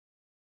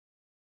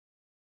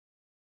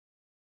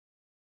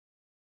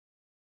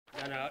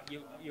No,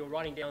 you're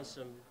writing down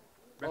some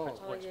reference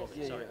points for me.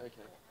 Yeah, Sorry.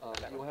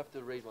 okay. You'll have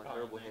to read my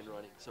terrible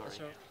handwriting. Sorry. That's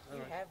all right.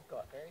 You have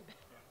got very bad.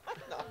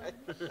 No.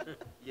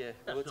 Yeah,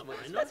 well, it's my.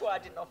 That's why I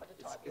didn't offer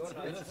to type.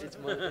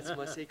 It's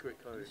my secret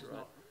code,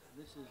 right?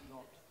 This is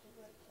not.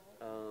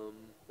 No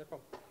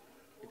problem.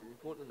 It is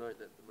important to note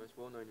that the most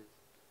well-known is.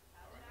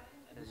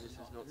 And this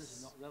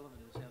is not relevant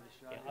in South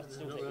Australia. Yeah, I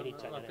still think we need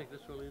to take that out. I think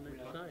that's what you need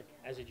to say.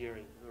 As a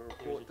jury, the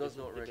report does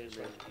not recommend.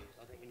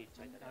 I think we need to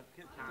take that out.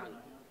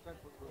 Don't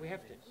We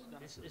have to.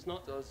 It's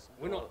not. Does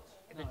We're not.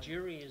 not. The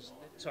jury is.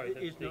 Sorry,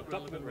 the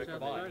document we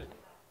provide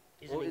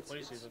isn't Well,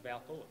 inclusive of our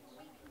thoughts.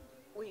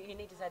 Well, you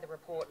need to say the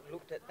report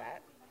looked at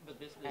that, and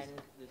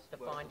the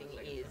finding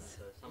is.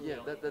 Yeah,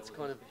 that's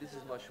kind of. This is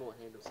my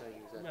shorthand of saying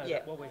exactly. No,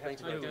 Yeah. what we have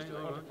to do is to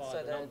quantify So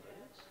the the numbers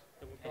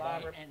that we blah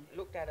provide.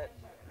 looked at it.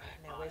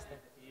 Now where's the?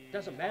 It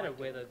doesn't matter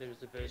whether there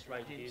is a diverse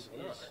range of views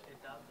or not.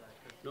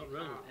 Not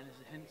relevant. and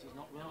hence it's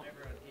not relevant.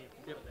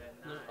 Yep.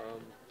 No.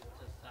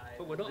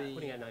 But we're not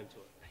putting our name to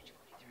it.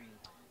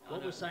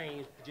 What we're saying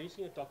is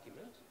producing a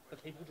document for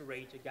people to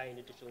read to gain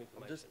additional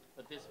information.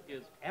 But this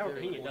gives Our very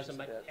opinion cautious doesn't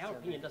make. about Our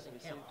opinion sounding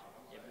doesn't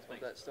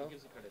count. that stuff.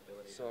 gives it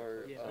credibility.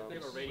 So They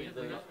were reading it,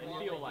 they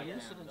feel like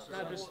incidents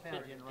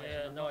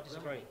No, no, I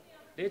disagree.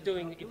 They're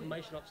doing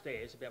information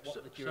upstairs about what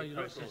the So jury you're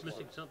not process was.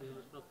 dismissing something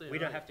that's not there. We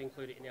don't right? have to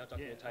include it in our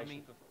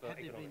documentation for had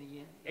there been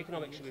economics. a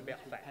Economics should be about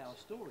power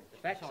facts. storage. The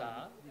facts Sorry,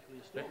 are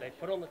nuclear that they storage.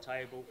 put on the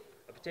table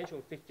a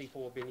potential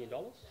 $54 billion.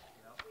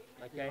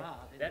 Okay,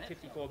 that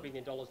 $54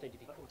 billion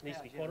needs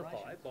to be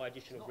quantified by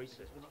additional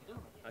research.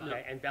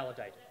 Okay, and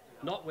validated.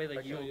 Not whether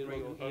you Okay,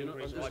 agree or he I'm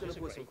agrees just or I going to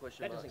disagree. put some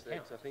question That marks doesn't there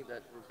count. 'cause I think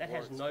that That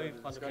has warrants no further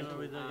Go fundamental.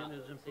 with it,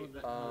 it's important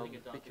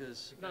that-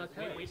 because No, it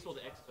can't. we saw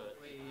the expert.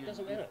 It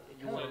doesn't matter. It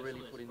you want to can't.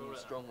 really put in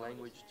strong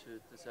language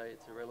to say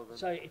it's irrelevant.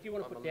 So if you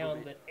want to I'm put a little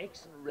down bit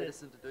that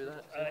reticent to do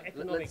that.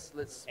 economic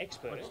Let's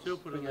experts Still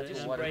put it Bring there. that to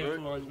Yeah, disagree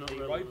therefore on it's not the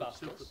relevant.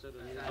 robustness Still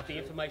put that in. of the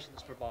information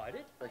that's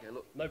provided, okay.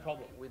 Look, no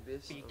problem. with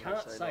this, But you I'm gonna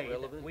can't say not that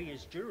relevant, we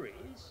as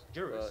but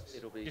jurists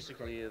it'll be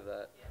disagree. clear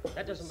that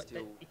That doesn't make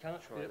still you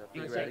can't. trying to You can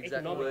figure out say exact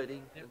economic,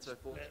 wording and so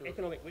forth.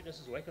 economic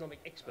witnesses or economic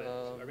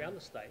experts around the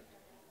state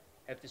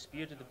have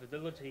disputed the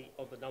validity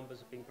of the numbers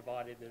that have been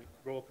provided in the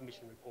Royal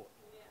Commission report.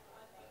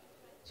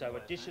 So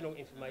additional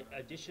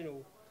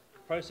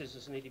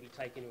processes need to be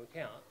taken into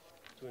account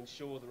to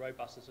ensure the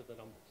robustness of the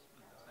numbers.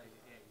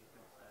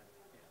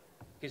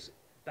 Because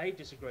they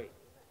disagree.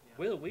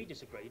 Whether we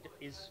disagree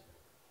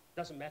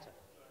doesn't matter.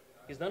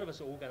 Because none of us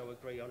are all going to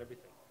agree on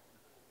everything.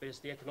 But it's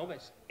the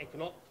economists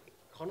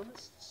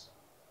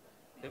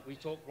that we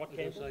talk, Rod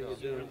Campbell, you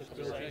do. in the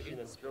conversation,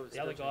 and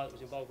the other guy that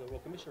was involved in the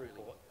Royal Commission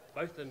report,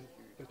 both of them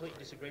completely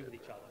disagree with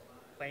each other.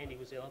 Fandy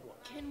was the other one.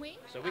 Can we?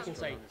 So we can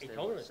say understand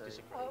economists what you're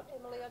saying. disagree. Oh,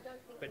 Emily, I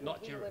don't think But you not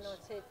were here when I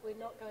jurists. said we're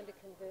not going to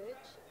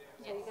converge.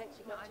 So you've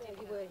actually No, got I to,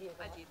 did. you were here.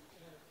 I right? did.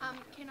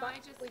 Can But I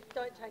just? we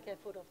don't take our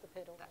foot off the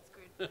pedal. That's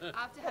good.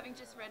 After having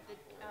just read the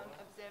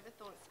Observer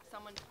thoughts,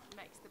 someone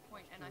makes the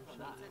point, and I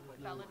think it's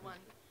a valid one,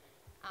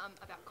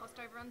 about cost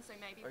overruns. So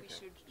maybe we Okay.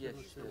 should Yes,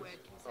 use the yes.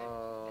 word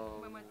conservative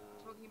when we're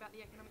talking about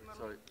the economic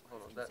model. Sorry,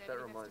 hold on. That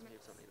conservative reminds me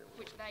of estimates, something that we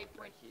which they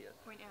right here,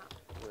 point out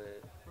where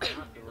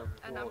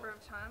a number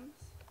of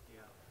times.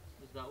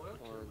 Does that work?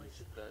 finds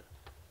that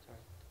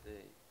Sorry. there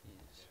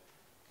is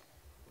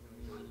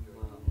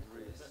minimal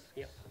risk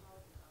Yep.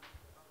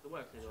 The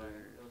work they were.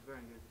 It was very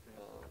good. the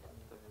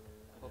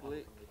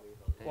public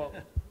Well,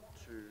 and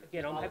to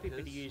again, I'm happy for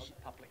workers. to use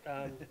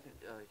Okay.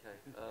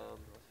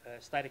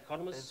 state And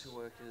economists. to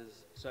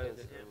workers So as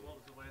that-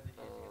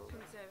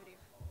 Conservative,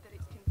 that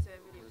it's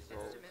conservative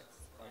Result. estimates.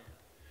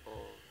 of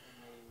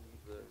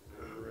the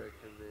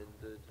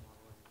recommended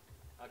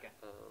Okay.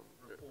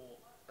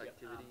 activities. I'm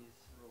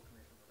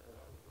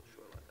not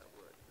sure I like that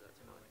word. But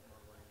that's fine.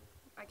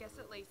 I guess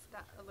at least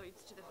that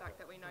alludes to the fact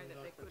that we know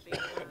that there could be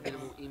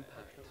Minimal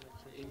impact.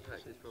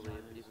 Impact is probably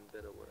an even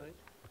better word.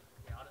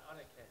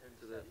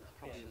 So that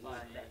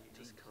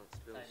just can't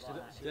spell.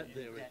 That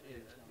there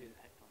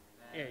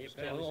Yeah,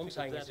 but all I'm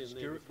saying is it's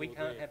we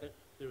can't have it.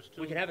 There's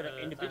We can have an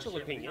individual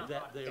uncertainty opinion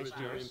that there as is no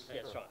jurists.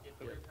 impact. That's right. Yeah.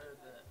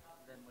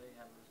 Then we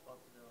have a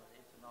responsibility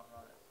to not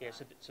write it. Yeah,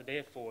 so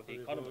therefore the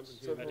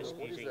economists So are what is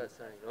disputing that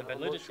saying? the I'm not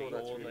validity sure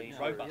that's or really the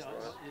true,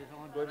 robustness.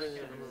 right?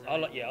 Whether- I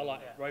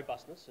like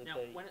robustness of Now,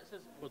 the. when it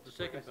says What, the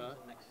second progressing to part?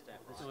 the next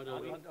step, I don't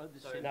know.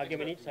 Now again,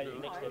 we need to take the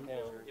next step down.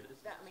 yeah, but this,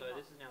 so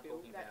this is now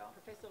talking That about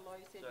Professor Lowe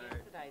said So-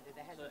 yesterday that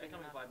there so hasn't been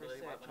economic enough viability,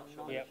 research right, we're on not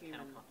sure what Yep. we can and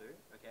non-human. can't do.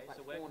 Okay, like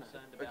so we're fauna.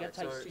 concerned But about. that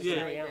takes So-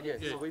 Jury out. Yeah,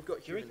 so we've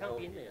got Jury human can't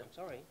be in health there. I'm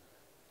sorry.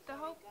 the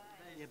whole.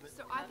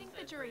 So I think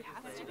the jury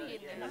has to be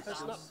in there.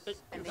 That's not. But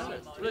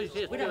Please,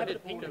 yes, we go don't have an ahead.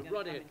 opinion. Go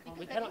right ahead.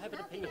 We cannot have an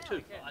opinion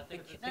too. I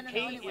think The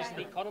key is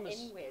the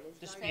economists Anywhere, there's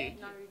dispute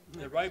no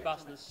the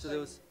robustness So there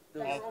was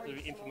of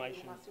the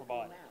information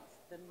provided.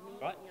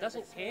 Right?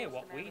 Doesn't care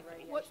what we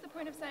think. What's the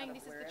point of saying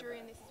this is the jury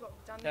and this is what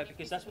we've done? No, then if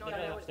because this that's is what not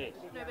they're our- upstairs.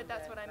 No, but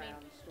that's what I mean.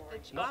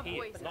 Not Our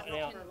here, voice not in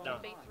our- can no.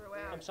 be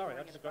throughout. I'm sorry,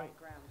 I disagree.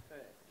 ground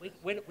first. We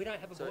don't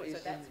have a So voice.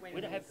 is- That's when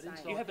We don't have. we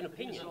say- You have an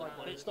opinion,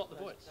 but it's not the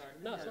voice.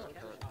 No, it's not.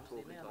 can't talk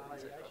in public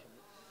sector.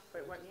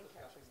 But it won't be in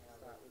captions to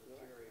start with,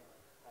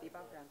 yeah. The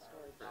above ground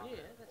storage.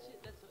 Yeah, that's it.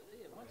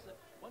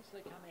 Once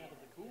they come out of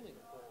the cooling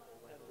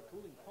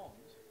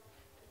ponds,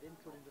 they're then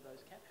put into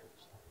those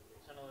capsules.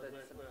 In other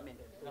words, That's we're- meant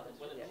to in other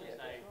words, yeah, we yeah.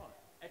 say That's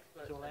right.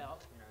 experts To allow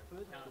and,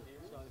 further counter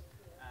cooling. views, So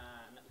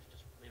and that we should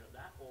just leave it at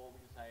that, or we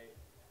can say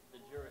the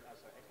jury,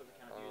 experts and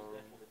counter views,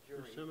 therefore the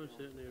jury. The summons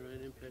certainly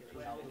around impacts on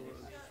flora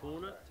and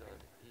fauna.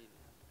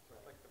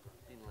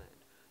 In Finland.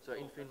 So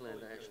in Finland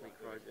they actually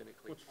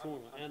cryogenically... What's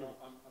fauna? Animals.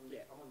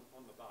 Yeah.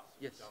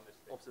 Yes,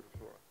 opposite of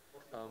flora.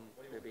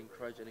 They're being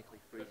cryogenically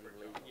freezing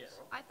leaves.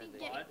 I think, and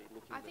they're yeah, actually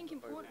looking I at think them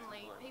over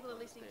importantly, time people are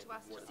to listening to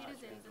understand us what as it's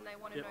citizens and they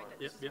want to Yep, know that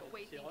yep, this is yep. what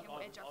we think and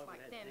we're just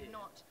like them,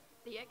 not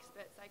the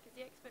experts say, because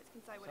the experts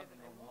can say whatever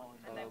they want,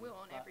 and they will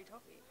on every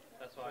topic.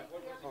 That's right. I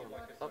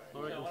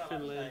reckon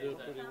Finland do it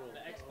pretty well.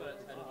 The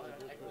experts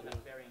have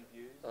varying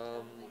views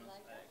on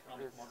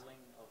economic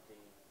modelling of this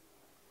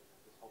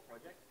whole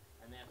project,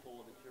 and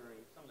therefore the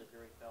jury, some of the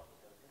jury felt that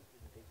there was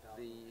insufficient detail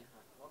in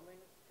economic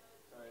modelling,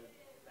 so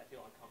they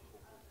feel uncomfortable.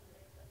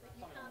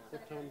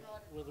 What time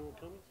weather will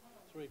come?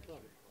 3 o'clock.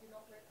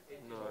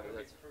 No,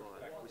 that's fine.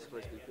 We're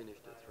supposed to be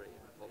finished at 3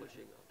 and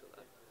polishing after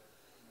that.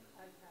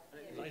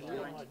 They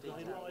lied to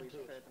We us.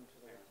 refer them to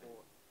the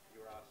report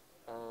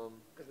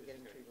because we're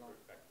getting too long.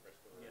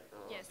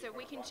 Yeah, so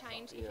we can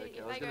change, Yeah, if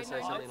okay. I they was go, going to say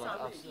no, something that's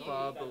like not you.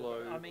 far below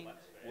I mean,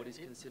 what is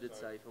considered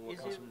safe and what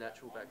is comes it- from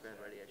natural background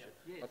radiation.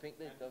 Yes. I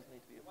think there does need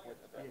to be a point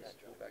about Yes.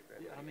 natural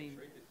background I radiation. mean,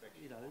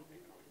 you know,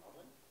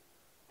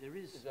 there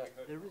is, Is that-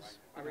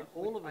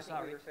 all of us I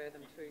are, think we refer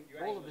them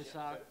to all of us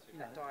are, you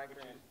know, that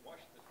diagram.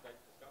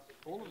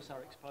 all of us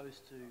are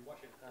exposed to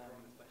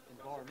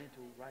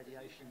environmental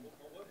radiation.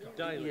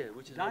 Daily. Yeah,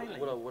 which is Daily.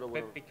 what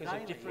But because of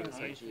Daily, differing you know,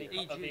 views of the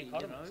e.g., you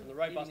economists know, and the eating a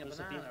robustness of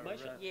the banana or,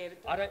 information. Yeah,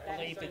 but I don't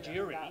that's believe the sort of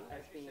jury. about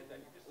as being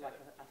like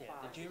a Yeah,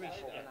 the farce jury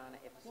should- or yeah. banana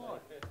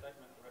episode.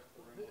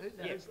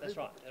 Yes, that's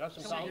right. And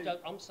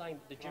I'm saying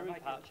the jury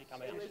part should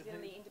come out.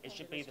 It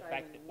should be the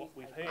fact that what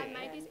we've I heard.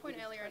 made this point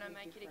earlier and I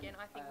make it again,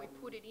 I think we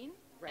put it in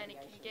and it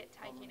can get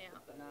taken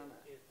out. Banana.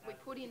 We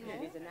put in more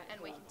It is a and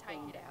we can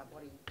take it Our out.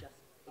 body just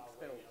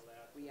expels.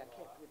 We are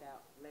kept with our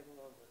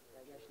level of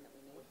radiation that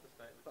we need.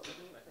 But with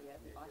nuclear,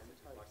 the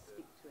isotopes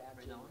stick to our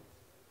genes.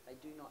 They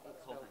do not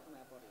expel from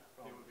our body.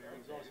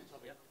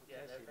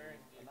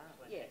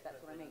 Yeah,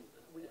 that's what I mean.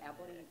 Our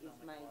body is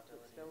made to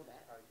expel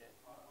that.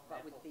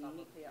 But with the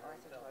nuclear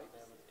isotopes,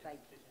 they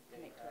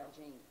connect to our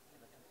genes.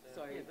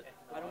 So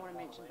I don't want to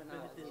mention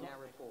bananas in our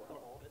report.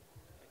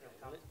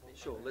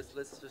 Sure, let's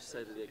just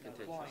say that they're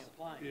contentious.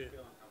 Yeah.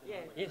 Yeah.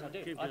 Yes, I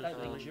do. Keep I don't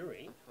those think on.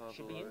 jury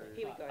should be in there.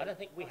 Here we go. I don't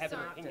think we have an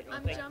So, opinion. I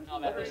I'm think jumping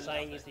what we're through-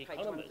 saying is the Page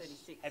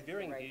economists 136 have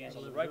varying is views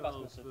on the radiation.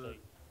 robustness of the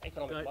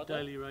economic model.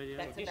 Daily radiation.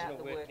 That's Additional about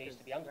the work workers' needs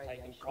to be undertaken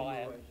radiation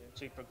prior exposure.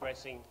 to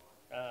progressing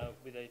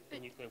with the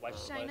nuclear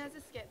waste Shane, disposal. as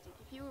a skeptic,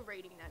 if you were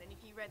reading that and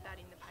if you read that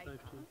in the paper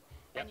Safety.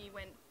 and you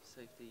went,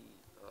 Safety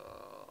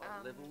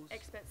levels.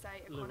 experts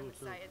say,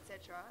 economists say,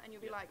 etc., and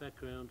you'll be like,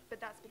 Background. but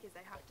that's because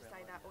they have to say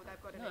that or they've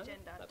got an No,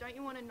 agenda. no. Don't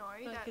you want to know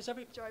No, that 'cause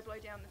every- Joe Blow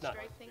down the No,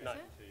 street thinks no,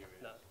 it?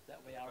 no. That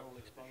we are all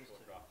exposed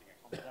to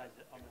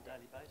on a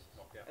daily basis.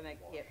 And they,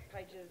 yeah,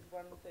 pages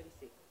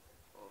 136.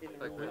 In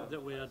the Okay. report.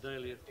 That we are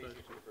daily exposed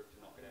to.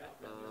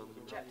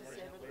 Chapter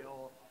 7. We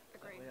all,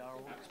 Agreed. we are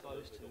all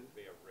exposed to.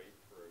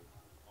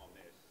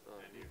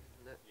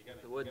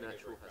 The word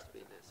natural has to be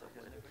in there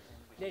somewhere.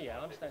 Yeah,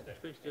 I understand that.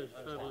 Especially as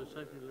further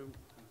safety level.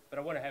 But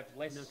I want to have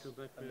less Natural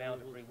background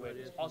amount of levels, rework as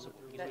radiation. possible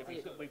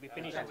because we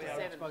finish Chapter it. We are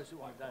 7. exposed to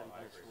it on a daily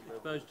basis.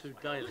 Exposed to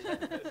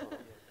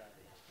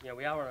daily.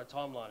 We are on a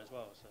timeline as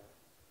well. So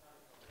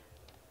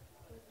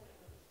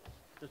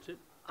That's it.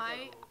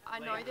 I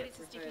know that it's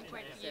a sticking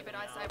point for you, but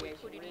I say we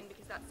put it in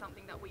because that's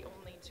something that we all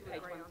need to Page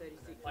agree on.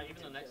 136. Like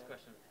even the next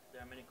question,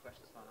 there are many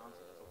questions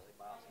unanswered, it's obviously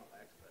by us, not by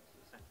experts.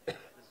 It's the same thing.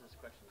 This is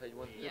questions. Page that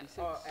we-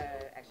 136. Oh,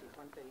 actually, it's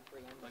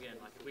 133 and Again,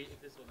 like if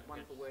this wasn't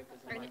one for workers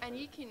and And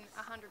you can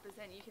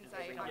 100%, you can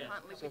say, I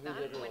can't live So with who's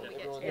that everyone? when we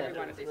get to Everyone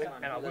everyone at this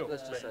one. and I will.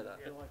 Let's just say that.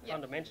 Yeah.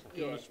 Fundamentally,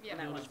 Yeah, Yeah.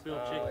 that You want one. to spell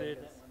check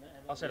that?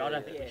 I said I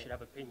don't think we Yeah. should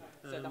have opinion.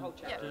 So the whole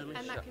Yeah, chapter.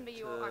 and that can be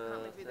your, I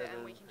can't live with it,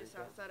 and we can Seven, just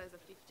ask that as a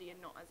 50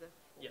 and not as a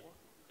 4. Yeah.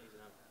 Easy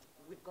enough.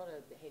 We've got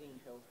a heading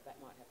health, that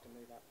might have to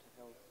move up to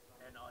health.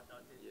 And I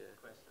did Yeah.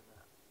 question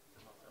that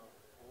to myself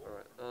before.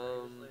 Alright,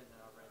 Previously, and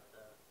then I read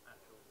the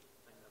actual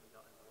thing that we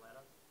got in the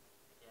letter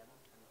again,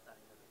 and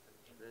saying that it's an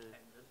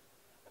independent,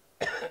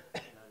 it's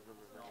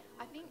not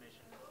I think-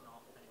 commission, it's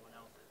not anyone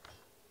else, it's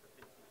the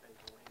 50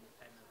 people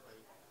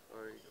independently.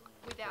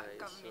 Without Okay,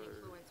 government so-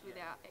 influence,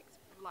 without,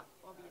 like,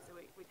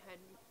 obviously, we've heard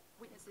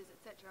witnesses,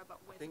 etc., but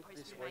we're I think supposed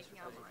this to be waste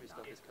making our repository mind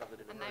stuff up. is covered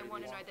in a And they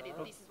want to know previous that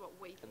part. this is what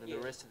we And think. then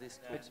the rest of this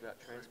talks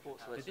about transport,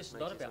 so let's this just is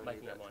make not this about only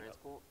making our about mind up.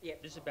 transport.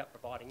 Yep. This is about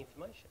providing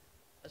information.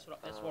 That's what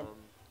Um,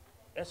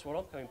 that's what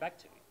I'm coming back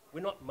to.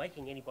 We're not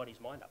making anybody's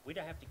mind up. We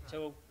don't have to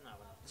tell No, we're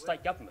not. the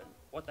state government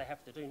what they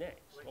have to do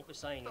next. What we're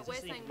saying But is we're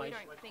this is the saying we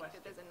information. don't think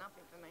that there's enough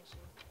information.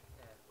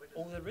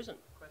 Or there isn't.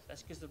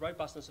 That's because the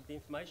robustness of the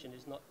information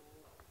is not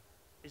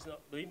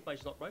the information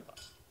is not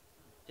robust.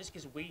 Just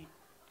because we,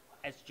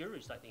 as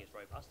juries, don't think it's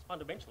robust,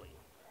 fundamentally,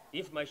 the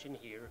information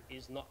here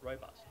is not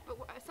robust. But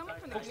someone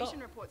from the Full stop.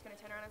 commission report's going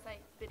to turn around and say,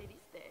 but it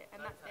is there,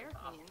 and that's their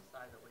opinion.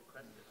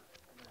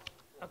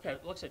 Okay,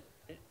 like I said,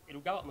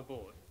 it'll go up on the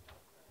board,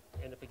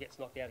 and if it gets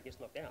knocked out, it gets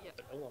knocked out. Yep.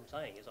 But all I'm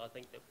saying is I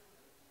think that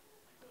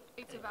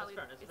It's a valid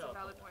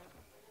point.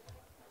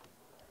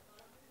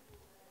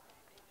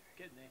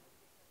 Getting there.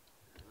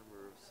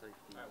 Number of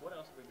safety. What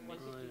else have we been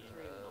missing?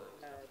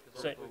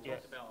 So, We've yeah.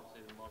 talked about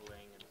obviously the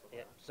modelling and stuff.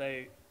 Yeah,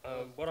 so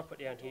what I put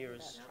down here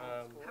is,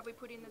 Have we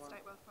put in the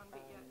state wealth fund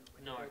bit yet?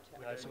 No.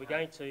 so we're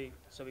going to,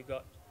 so we've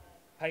got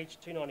page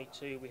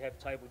 292, we have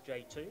table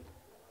J2,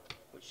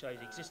 which shows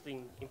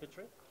existing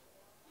inventory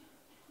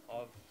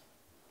of,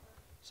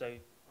 so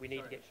we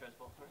need to get Shows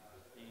what, sorry?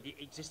 the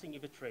existing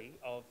inventory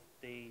of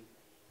the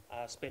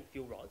spent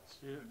fuel rods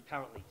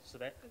currently, so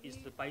that is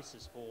the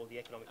basis for the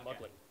economic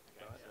modelling.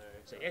 Right?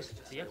 So yes,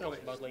 the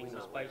economic modelling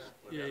is based,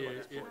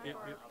 Yeah.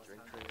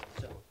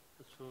 so,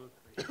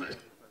 That's fine.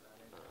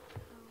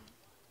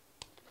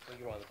 well,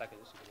 you're on the back of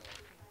this if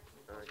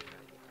you want.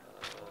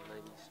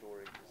 Maybe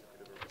storage is a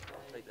bit of a risk.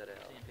 I'll take that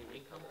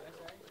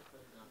out.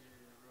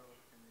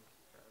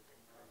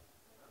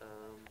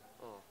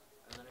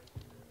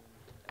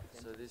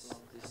 So this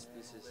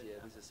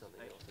is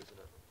something else, isn't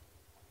it?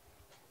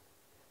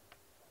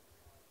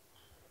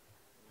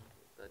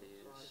 That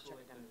is.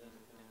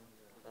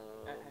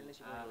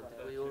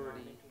 We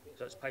already.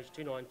 So it's page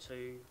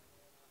 292,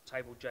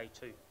 table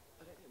J2,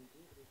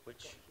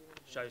 which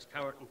shows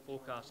current and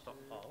forecast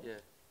stockpile. Yeah.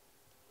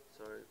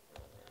 So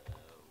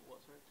What,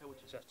 sorry? Tell what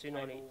So it's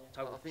 290,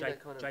 table I think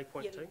that kind of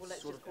J.2, well,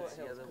 let's sort just of call fits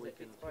it health, together, because we it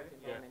fits can- both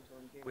environmental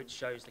and human. which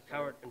shows the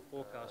current and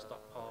forecast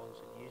stockpiles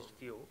of used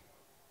fuel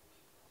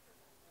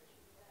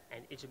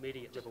and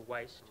intermediate level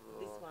waste,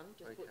 This one,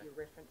 just put okay. your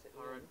reference at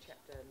the end,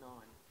 chapter 9.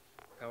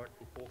 current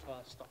and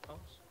forecast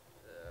stockpiles.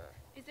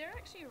 Is there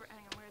actually,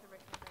 hang on, where are the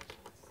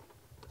recommendations?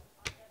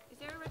 Is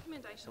there a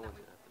recommendation that Someone's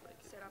we gonna have to make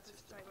it set up a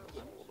consistent state across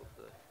wealth fund? all of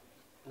the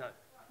No,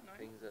 No?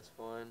 things. That's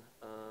fine.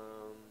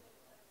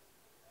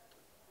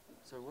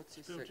 So what's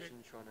this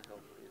section trying to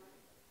help with?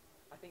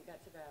 I think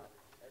that's about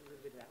a little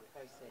bit about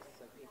process,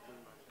 so people,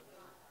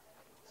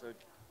 So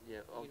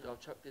yeah, I'll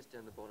chuck this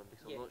down the bottom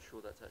because Yeah. I'm not sure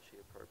that's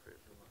actually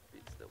appropriate for the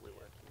bits that we're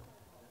working on.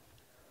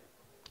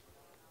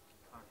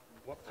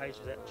 what page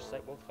is that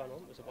state wealth fund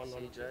on? Was it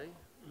 192? CJ.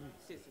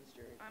 citizens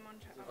jury. I'm on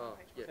track. Oh,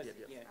 page yeah, one.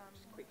 yeah, yeah.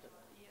 Just quickly,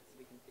 Yes.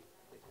 we can fix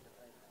it later.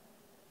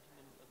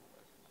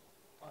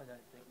 I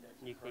don't think that's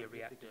Nuclear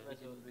appropriate reactor.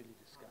 because we didn't really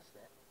discuss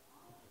that.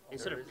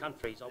 Instead of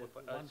countries, I would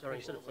put, One sorry,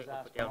 instead of question fleet,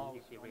 I was put asked down when I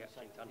was nuclear on the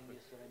reactor in same thing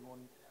countries. yesterday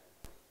morning.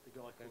 The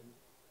guy couldn't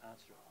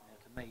answer it. Now,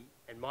 to me,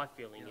 And my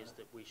feeling is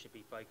that we should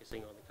be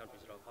focusing on the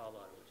countries that I've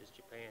highlighted, which is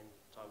Japan,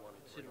 Taiwan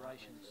and Korea.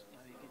 considerations, you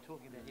know, if you're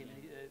talking about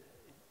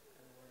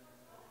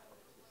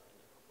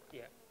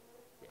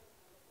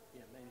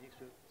Yeah, maybe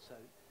extra, so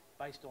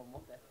based on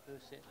what that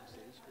first sentence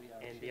says, we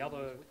are. and the assuming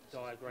other these witnesses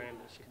diagram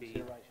have that should be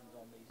considerations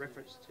on these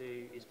reference to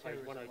is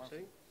page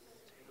 102, It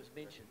was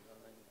mentioned, I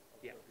mean,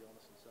 Yeah. I'll be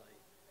honest and say.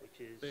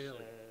 which is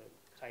Barely.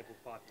 table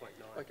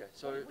 5.9. Okay,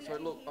 so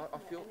look, I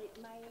feel And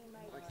it may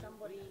make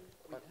somebody,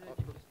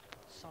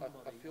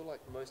 I feel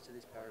like most of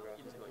this paragraph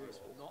is not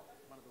useful. Not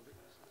one of the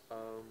witnesses,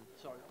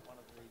 sorry, not one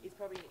of the.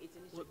 it's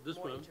an What, this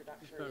more one?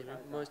 introductory. This paragraph?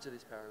 paragraph. Most of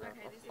this paragraph,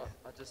 Okay,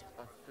 this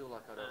I feel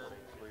like I don't want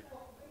to include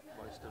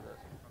most of it.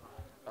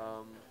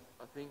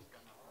 I think.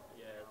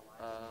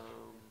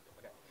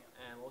 Okay.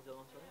 And what was the other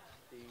one, sorry?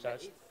 So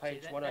it's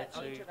page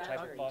 102,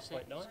 table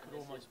 5.9, Could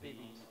almost be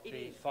It the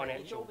is,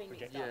 financial it's all been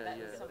mixed projection, up. That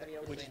was Yeah. somebody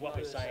else which is saying what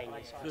we're first. saying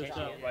is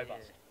potentially Yeah.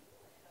 robust.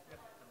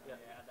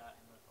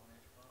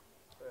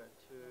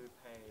 To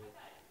page.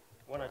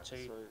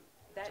 102, So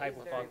That is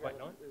Table very 5.9.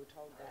 relevant. We were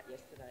told that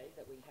yesterday,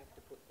 that we have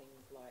to put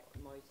things like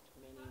most,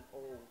 many,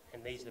 all.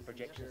 and these are the citizens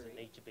projections that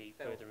jury, need to be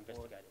felt, further or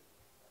investigated.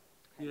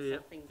 and Yeah,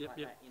 some things yep, like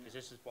yep. that, you know. Because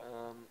this is what, So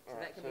alright,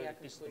 that can be our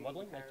this is the concluding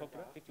modelling they talked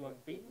about, paragraph,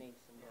 51B, but it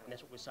needs some work. and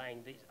that's what we're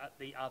saying, these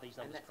are these And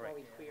numbers that's why correct?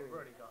 we query,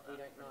 we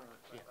don't know.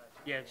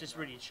 Yeah, it's just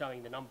really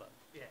showing the number,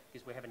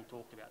 because we haven't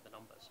talked about the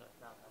number, so,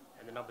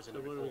 and the numbers in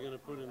So the what are we report. going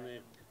to put in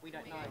there? We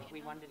don't know.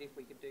 We wondered if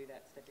we could do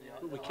that, stepping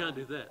out. But we can't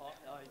do that.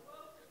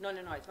 No,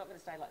 it's not going to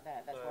stay like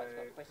that. That's why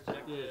it's got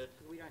question. Yeah.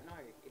 Because we don't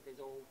know if there's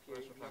all few.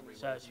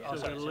 So, So we're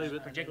gonna leave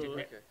it projected until-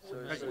 net okay, so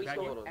Present We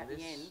value. thought hold on, at the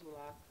this end, we'll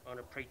ask, on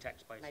a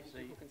pre-tax maybe basis.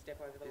 people can step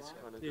over the this line.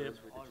 kind of Yeah.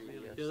 goes with the I really-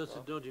 GDS Yeah, that's a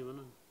stuff. dodgy one.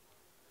 Isn't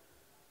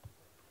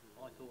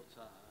My thoughts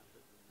are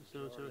that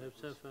So have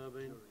so far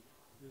been.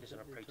 Just on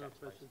a pre-tax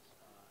basis.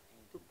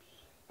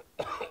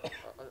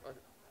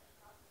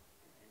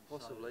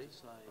 Possibly.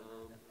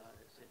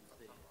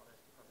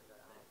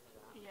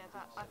 Yeah,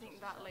 I think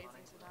that leads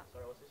into that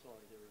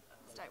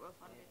state wealth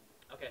fund bit.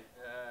 Okay,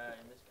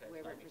 in this case.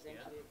 We're that makes sense.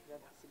 representative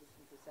of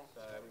citizens of South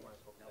So we want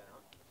to talk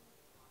about.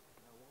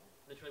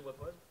 Literally word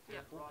for word?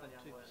 Yeah,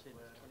 1.2%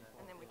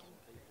 and then we can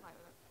play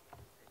with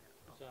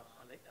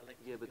it.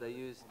 Yeah, but they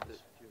use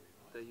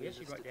they We use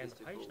a actually wrote down the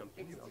page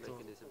statistical number.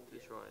 mechanism to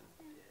try and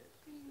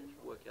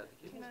work out the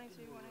kids.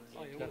 292,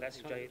 186. No, that's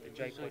the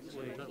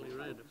J.2. Totally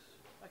random.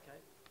 Okay,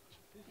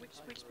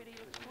 Which bit are you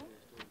looking for?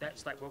 That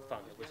state wealth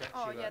fund was actually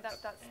Oh yeah,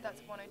 that's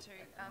 102.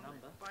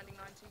 Binding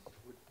 90.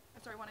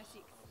 Sorry, 106.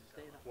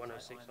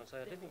 106. I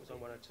say I didn't think it was on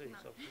 102. No.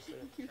 So I've just,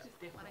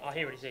 Definitely. oh,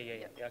 here it is.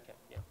 Yeah. Okay.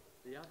 Yeah.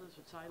 The others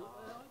would say, look,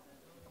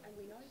 And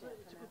we know that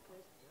from our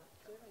first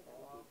survey that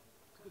we did.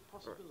 it's a good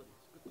possibility.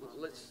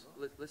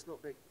 Let's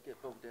not get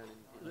bogged down in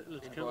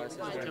Let's biases.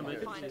 come in.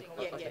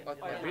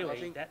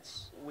 Really,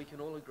 that's we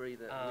can all agree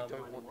that we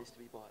don't want this to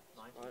be biased.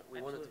 Right?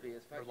 We want it to be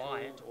as factual,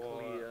 reliant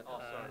or clear,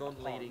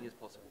 non-leading as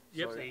possible.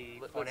 the So let's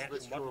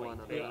financial draw a modelling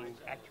line being under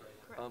that. accurate.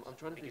 I'm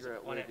trying to Because figure if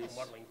out where financial this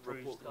modelling proves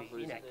report to be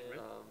concludes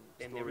inaccurate,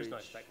 then there is no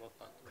storage state wealth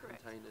fund.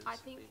 Correct. containers I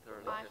think being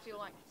thoroughly I tested feel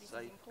like this is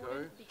safe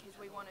important because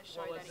we want to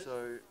show that it's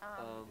So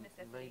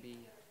necessity. maybe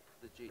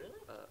the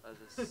as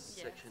a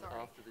section sorry.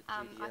 after the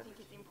I GDF, think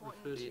it's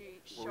important Refer to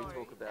where show we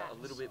talk about a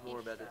little bit more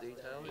if about the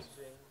details. it's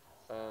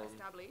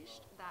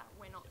established that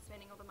we're not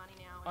spending all the money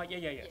now. Oh and-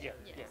 yeah. So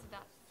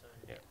that's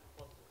Yeah.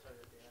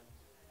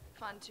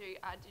 fun too.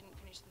 I didn't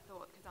finish the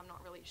thought because I'm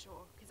not really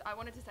sure. Because I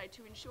wanted to say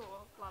to ensure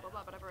blah blah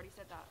blah, but I've already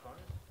said that.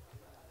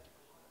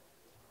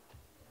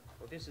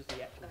 Well, this is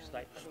the actual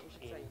statement I think we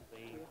should in say, the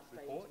we have to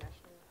say report.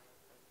 international.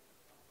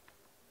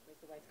 Where's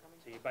the waste coming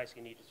So you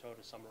basically need to sort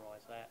of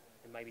summarise that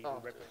and maybe Oh,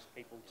 even reference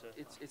people to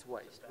It's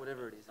waste.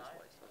 Whatever it is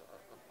waste. I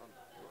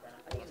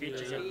think Future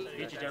it's gen- big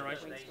future difference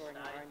generations. between storing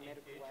our own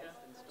medical waste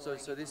and So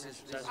storing this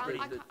is international really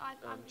I the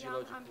I'm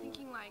geological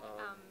thinking like to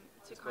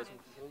kind disposal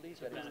of facilities,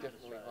 but it's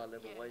definitely high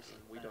level Yeah. waste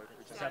and we don't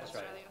produce South it.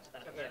 Australia.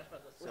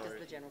 Well, does Sorry.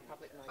 the general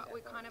public know But that?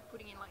 we're kind of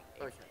putting in like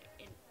Okay.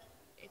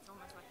 it's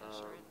almost like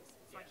insurance.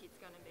 It's like it's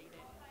going to be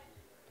there.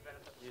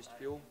 Used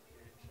fuel.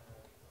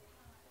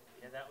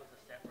 Yeah, that was a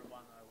separate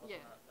one. I wasn't Yeah.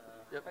 at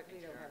Yep.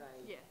 Hopefully they'll have a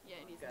Yeah,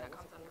 it is. And that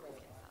comes under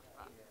risk and stuff.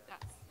 But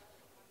that's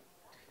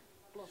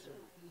glossary.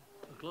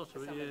 A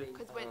glossary, yeah.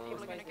 because when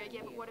people are going to go,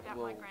 yeah, but what about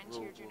my Well,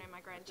 grandchildren we'll and my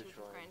have to grandchildren's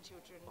try and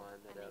grandchildren?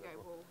 find that And you out go,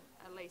 as well,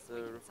 at least The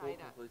we can say report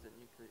that concludes that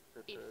nuclear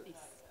that if the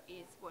this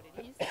is what it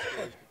is,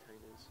 storage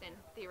containers then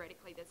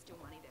theoretically there's still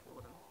money there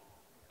for them.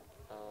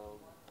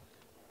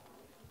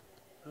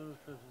 Other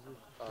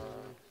purposes,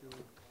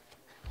 fuel.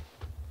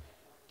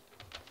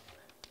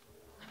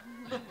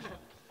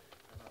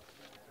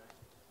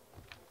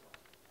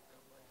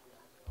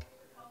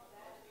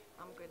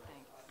 I'm good,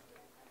 thanks.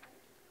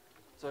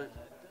 So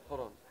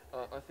hold on.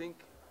 I think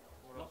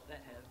Not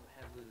that have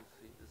the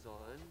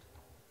designed.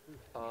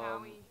 How are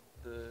we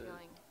the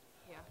feeling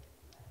here?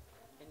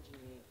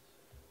 Engineered.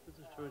 But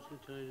the storage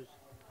containers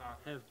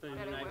have been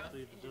Better work.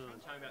 actually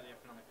designed. Tell me about the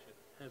economic shit.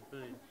 Have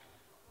been.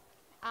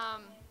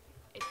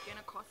 It's going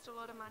to cost a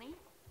lot of money.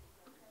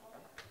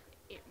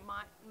 It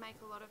might make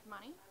a lot of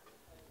money.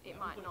 It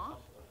might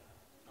not.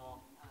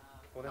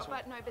 Well, that's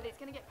what, But no, but it's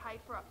going to get paid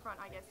for up front,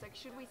 I guess. So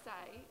should we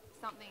say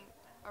something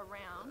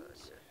around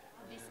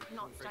this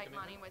not state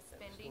money we're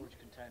spending? storage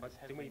containers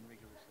have didn't we been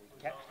rigorously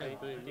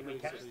didn't we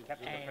capture the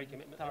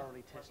pre-commitment? there?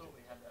 thoroughly tested.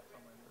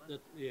 That,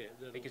 yeah,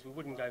 that'll, Because we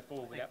wouldn't go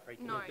forward without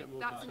No,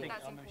 pre-commitment. that's I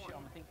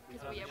important. I think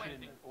Because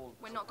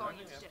we're not going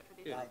into debt for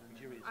this. Yeah.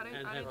 juries I don't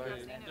And think have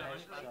I've seen it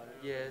actually.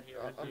 yeah.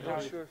 I'm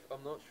not sure. I'm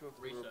not sure if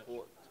the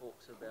report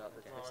talks about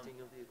the testing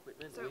of the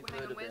equipment. So We've hang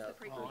heard on, where's the about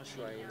pre-commitment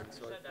train now? and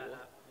so forth.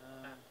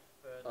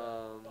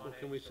 well,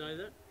 can we say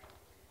that?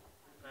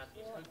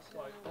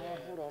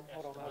 Hold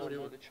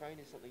on. The train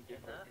is something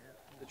different.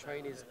 The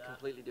train is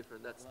completely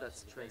different.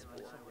 That's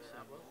transport.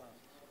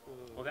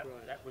 Well,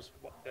 that was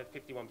what, the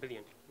 51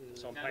 billion.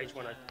 So on page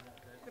 1,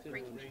 The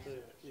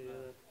pre-commitment. Yeah.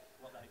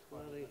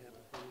 Bloody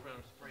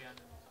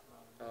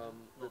hell.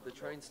 The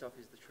train stuff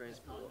is the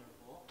transport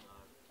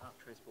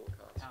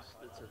casks.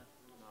 It's an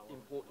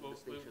important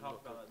distinction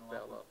not to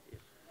foul up here.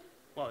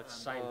 well, it's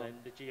the same.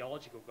 The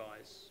geological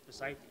guys for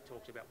safety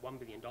talked about $1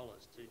 billion to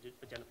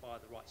identify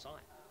the right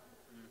site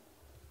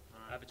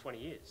over 20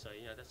 years. So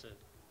you know that's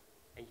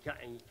and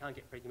you can't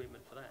get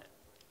pre-commitment for that.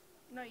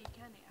 No, you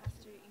can. It has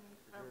to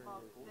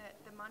involve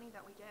the money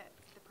that we get.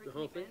 The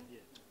whole thing?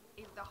 pre-commitment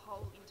is the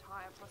whole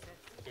entire process.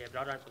 Yeah,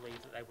 but I don't believe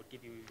that they would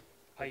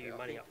pay you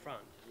money up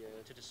front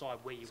to decide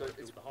where you So want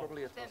to it's build the hole.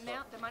 probably a The toss-up.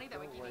 amount, the money that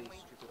we're Way giving,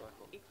 stupid I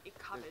thought. it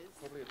covers. There's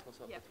probably a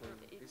toss-up Yeah, between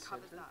it this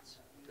covers sentence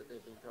that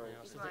they've been throwing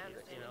I Is still my think,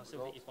 understanding. I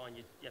still think you find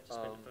you have to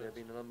spend it there have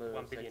first. been a number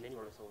 1 of billion safety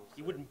anyway. protocols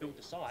You wouldn't build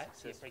the that site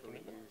to get successfully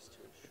pre-commitment. used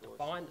to ensure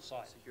Find the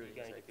site security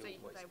you're going and to So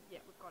safety you of can say, waste. yeah,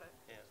 we've got it.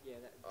 Yeah,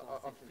 that I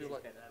feel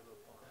like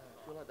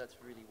that's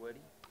really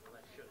wordy.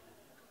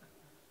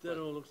 That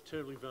all looks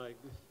terribly vague.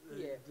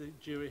 Yeah. The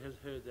jury has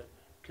heard that.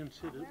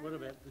 Considered. What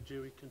about the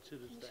jury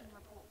considers Commission that?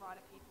 report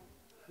writer people.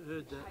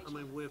 Heard that. I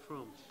mean, where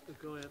from? The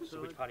guy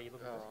So which outside? part are you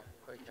looking for?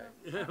 Oh, okay.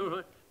 Yeah, all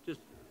right. Just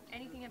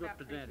Anything not about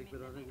pedantic,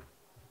 but I pre-commitment. think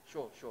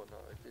Sure. No,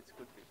 it's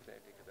good to be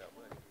pedantic about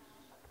wording.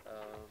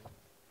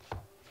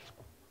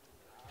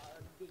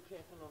 Be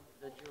careful of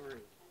the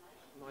jury.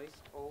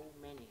 Most, all,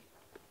 many,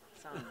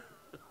 some.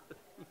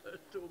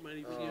 most all, many,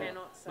 You few.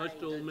 cannot say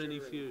Most all, the many,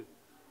 jury. few.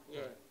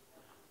 Yeah,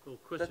 Well,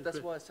 question. That's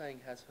why I'm saying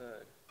has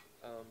heard,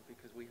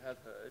 because we have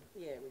heard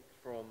yeah,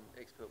 from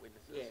expert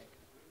witnesses. yeah.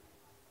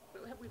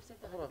 But we've said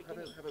that Hold on. at the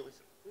beginning. How about we?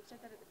 We've said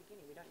that at the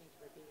beginning. We don't need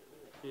to repeat it,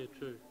 really. Yeah,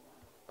 true.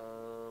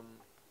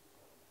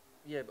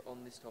 Yeah, but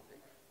on this topic,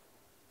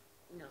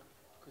 No,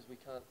 because we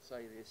can't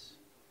say this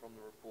from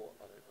the report,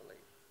 I don't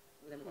believe.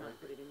 well, then we can't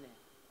put it in there.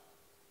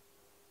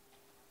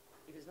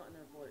 If it's not in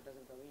the report, it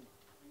doesn't go in.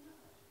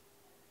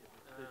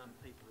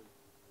 People who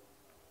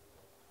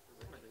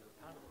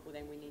Well,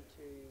 then we need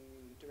to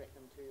direct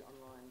them to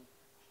online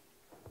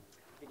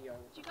video.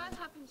 Do you guys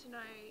happen to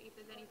know if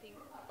there's anything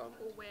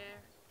or where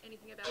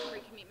anything about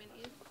pre-commitment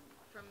is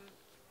from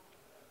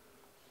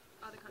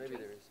other countries?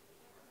 Maybe there is.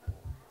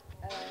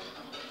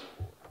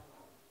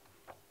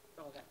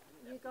 Oh, that.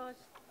 You guys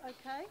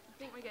okay? I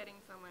think we're getting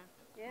somewhere.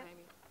 Yeah.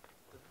 Maybe.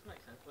 Does this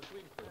make sense? Well, should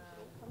we include this at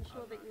all? I'm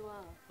sure that you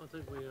are. I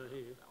think we are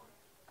here.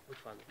 Which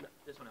one? No.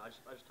 This one, I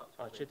just touched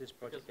Oh, on should this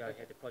project go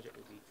ahead, the project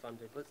will be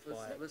funded Let's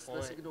by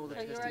ignore the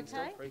So you're testing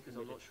okay? stuff because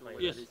I'm not sure where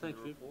Yes, that is thank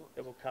in the you. report.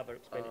 It will cover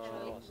expenditure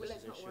and Well, costs. let's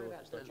This is not worry ensured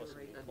about it's not the possible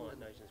jury. the client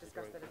knows it's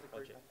Discuss withdrawing that from as the a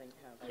group, project. I think,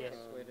 how Yes.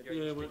 that's worded. Yeah,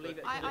 Just well, leave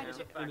it. I leave it just- as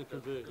a fact When it that-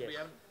 converts. because we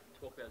Yes. haven't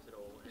talked about this at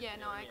all. Yeah,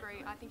 no, I agree.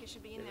 I think it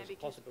should be in there There is a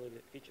because possibility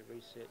that future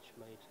research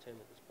may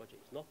determine this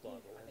project is not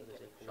viable. and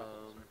there's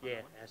economic- Yeah,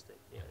 Yeah, it has to.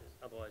 Yeah,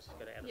 otherwise it's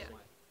got to add a Yeah.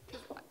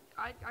 seat.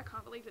 I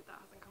can't believe that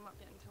hasn't come up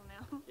yet until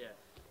now. Yeah,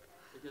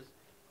 because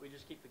we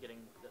just keep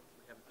forgetting that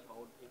we haven't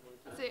told people.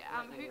 So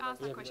who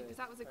asked that question? Because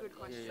that was a good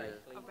question Yeah.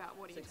 Safely, about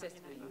what are you telling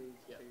successfully your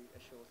neighbour. used to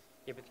assure.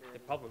 Yeah, but the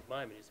problem at the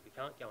moment is that we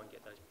can't go and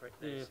get those,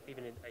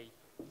 even in a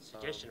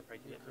suggestion of Crew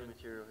pre-commitment,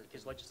 material has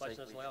because been legislation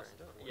doesn't safely allow us to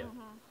do trained. it. Yeah,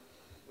 Mm-hmm.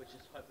 which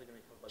is hopefully going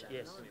to be covered by that.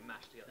 Yes. It's going to be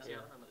mashed together.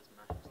 Yeah. So none of this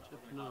mashed stuff. It's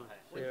gonna be No. okay.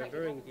 Well, There in are fact,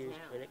 varying it views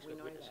happens between now. expert We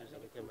know witnesses that.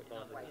 of economic Waste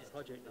viability of the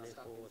project, and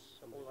stuff therefore is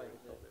some of all the over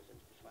the fault there's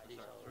insufficient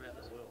detail around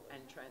as well.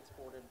 And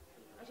transported.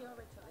 Actually, I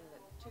read something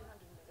that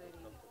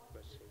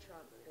 230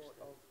 transport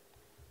of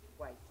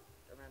waste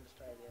around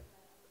Australia.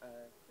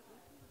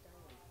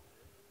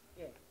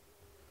 Yeah,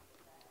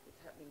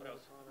 it's happening What all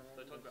else? the time.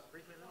 So talk about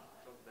pre-commitment.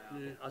 Talk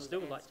about. Yeah. I'd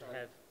still like to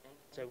have,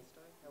 so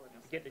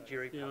to get the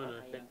jury Yeah, I part,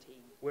 know. but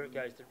where it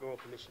goes to the Royal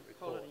Commission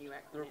report.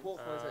 The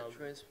report finds that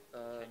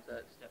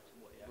that Step to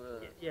what? Yeah.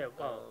 were Yeah,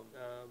 well,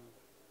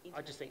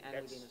 I just think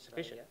that's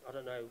sufficient. I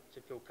don't know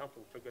to feel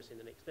comfortable progressing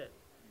the next step.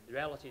 The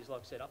reality is,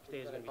 like I said,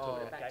 upstairs we're going to be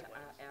talking about back to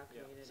gateways. our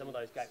community. Some of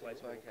those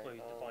gateways will Okay. include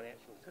the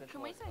financial.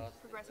 Can we say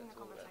progressing the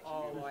conversation?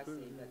 Oh, I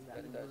see.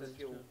 That's the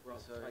fuel.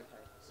 so Okay.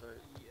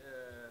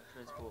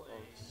 transport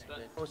of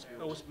spent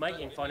Or was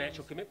making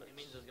financial It commitments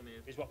means there's going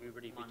to be is what we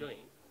really be money.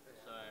 doing.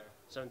 So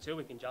So until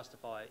we can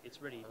justify,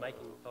 it's really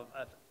making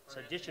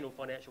additional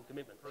financial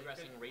commitment.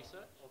 progressing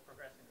research or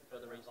progressing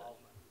further research.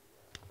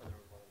 Further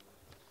involvement.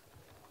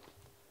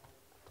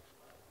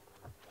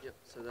 Yep,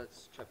 so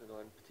that's chapter 9,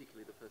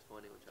 particularly the first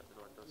finding on chapter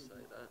 9 does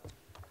say that.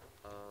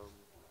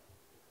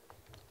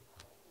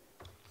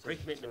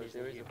 Pre-commitment is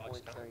there the is a view, I point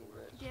just can't saying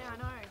remember. that Yeah, I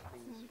know.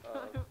 things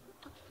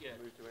Yeah.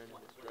 moved around in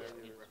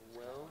Australia as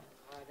well.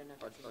 I don't know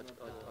if I, it's in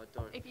the I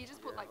don't. If you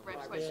just put yeah, like I'm red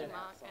not question sure.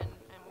 mark and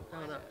we'll No,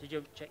 find no. it. Did you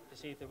check to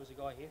see if there was a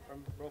guy here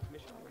from Royal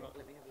Commission or not?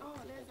 Oh,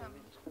 there's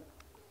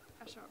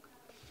Ashok.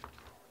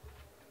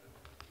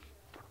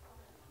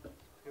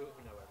 Who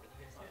know where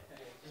everything is?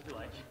 Just be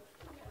like,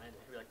 fine.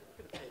 Be like,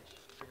 look at the page.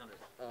 300.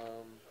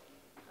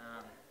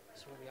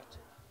 So what are we up to?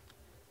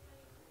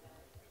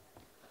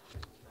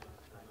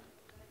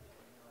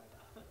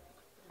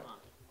 Come on.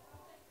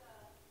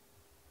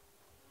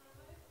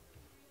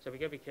 So we've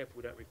got to be careful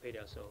we don't repeat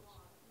ourselves.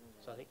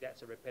 So I think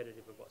that's a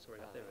repetitive of what's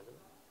already up there, isn't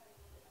it?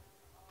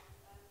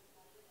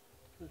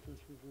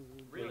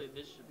 Really,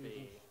 this should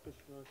be.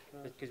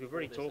 Because we've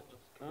already talked about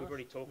Yeah,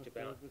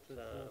 cask is the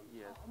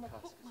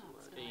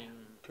word. Being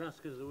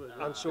Cask is the word.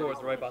 unsure of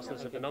the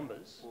robustness of the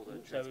numbers. For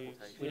the So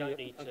we don't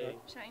need to.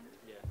 Shane,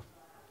 yeah,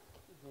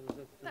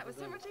 that was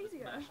so much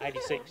easier.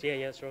 86, yeah,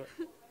 that's right.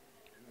 and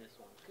this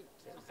one.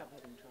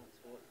 subheading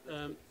transport.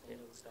 Yeah,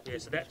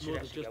 so that It's should more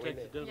than actually just go in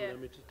there. accidental, Yeah, I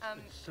mean, it's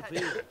Pat-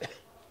 severe.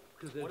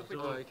 Because What if we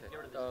they're just okay. get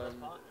rid of this first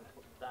part and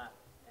put that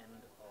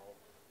end of.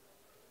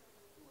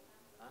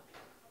 Huh?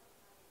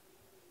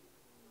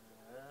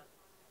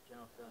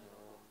 General feeling.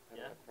 How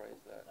do Yeah. I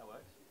phrase that? That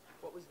works.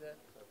 What was the?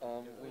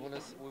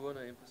 We want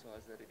to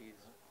emphasise that it is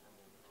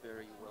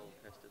very well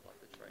tested, like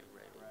the train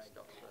rating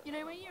stuff. You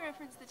know, when you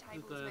reference the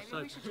tables, they're maybe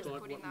so we should just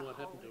describe put in what that might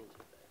whole. happen to them.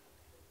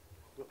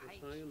 What we're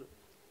page. saying.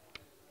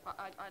 But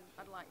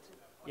I'd like to.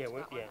 Yeah,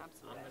 watch that one, yeah. I'm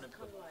absolutely. going to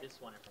put this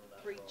one in front of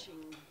that.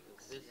 Preaching.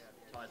 This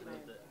ties in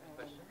with the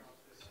questions.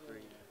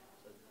 Three.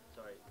 So,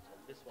 sorry, so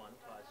this one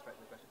ties straight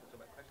to the question. We'll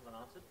talk about questions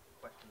unanswered,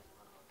 questions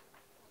unanswered.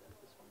 So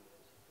this one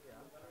goes here.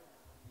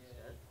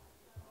 Instead,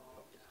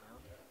 drop this down.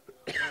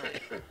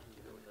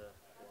 Do the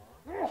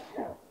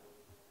bar.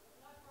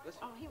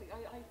 Oh, here we go.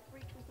 I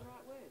freaked was the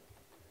right word.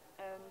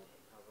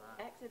 How's that?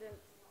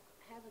 Accidents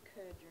have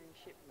occurred during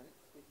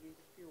shipments with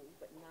used fuel,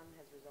 but none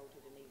has resulted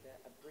in either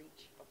a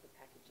breach of the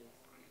packages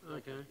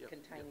Okay.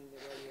 containing the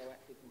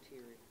radioactive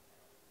material.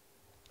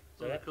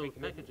 So So that they call it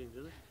pre-commitment packaging,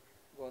 do they?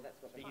 Well,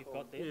 that's what that they you've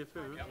call. got there, Yeah,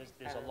 fair enough.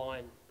 there's a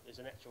line, there's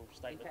an actual In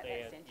statement fact,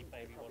 there. that You sentence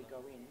maybe could want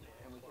probably to. go in,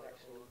 and we could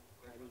actually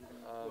maybe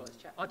even. Well, it's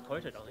chapter I'd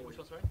quote it, I nine. think. Which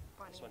one, sorry?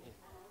 Finding This one it. here.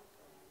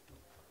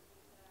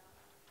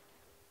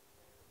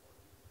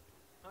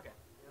 Okay.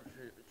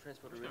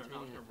 transported I'm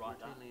just gonna write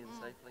that. routinely and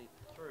safely.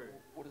 True.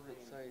 What does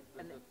it say?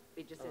 And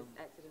it just says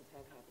accidents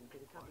have happened,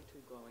 because it can't be too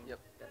glowing. Yep.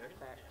 That's a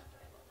fact.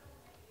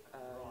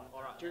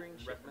 Alright, During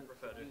then. shipments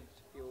Refer to. used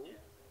fuel,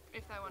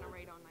 If they want to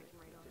read on, they can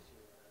read on.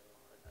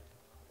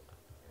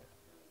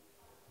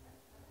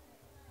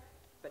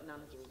 but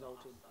none has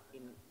resulted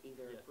in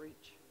either a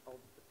breach of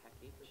the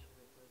package,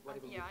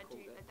 whatever you Yeah, I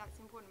call do. it. That's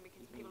important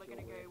because You people are use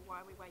going to your go,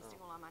 why are we wasting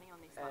all our money on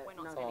this? Like, we're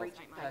not no, supposed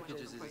breach to make money.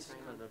 Packages We're is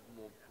not kind of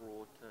more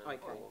broad term Okay.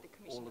 for The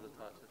commission all of the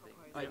types of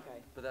things. proposed. Okay.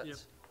 But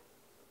that's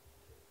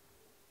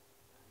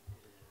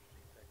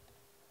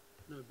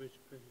No breach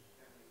of package.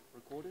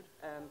 recorded.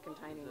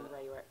 Containing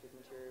radioactive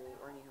material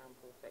or any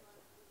harmful effects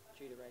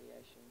due to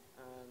radiation.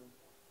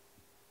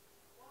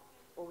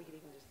 Or we could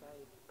even just say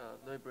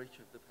No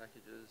breach of the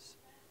packages.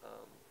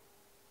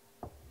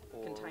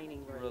 Or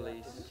containing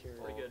release radioactive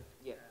material. Pretty good.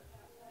 Yeah.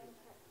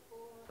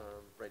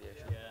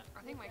 Radiation. Yeah.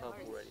 I think we're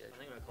Harmful close. I radiation.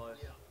 think we're close.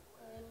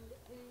 And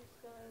who's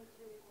going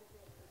to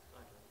present this?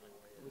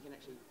 We can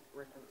actually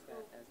reference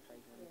that as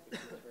page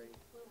 153.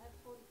 We'll have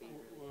 40 Be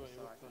really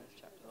precise in this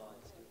chapter 9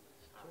 still.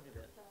 Talking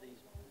about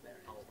these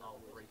barriers, I'll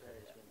brief it.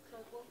 is when So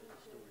what the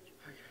storage of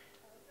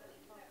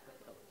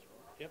pellets,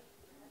 right? Yep.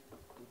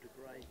 Will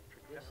degrade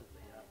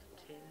progressively after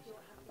tens or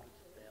hundreds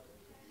of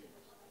thousands of years,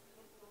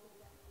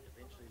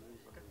 eventually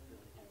losing the ability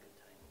to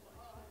contain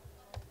waste.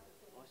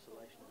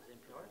 Isolation is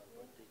emphasised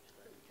by deep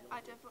study.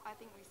 I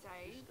think we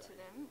say to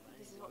them,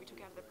 this is what we took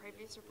out of the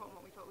previous report and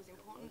what we thought was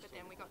important, but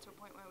then we got to a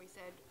point where we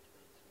said,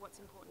 what's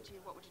important to you,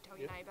 what would you tell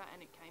your neighbour,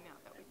 and it came out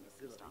that we've missed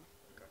some stuff.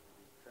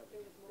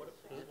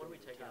 What do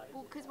we take out?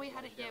 Well, because we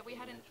hadn't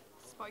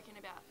spoken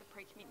about the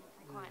pre-commitment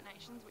from client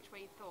nations, which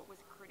we thought was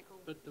a critical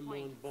But the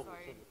point. more So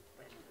important.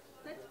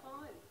 That's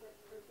fine. That's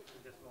perfect.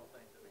 Just small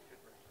things that we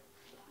should reach.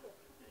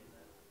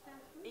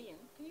 Ian,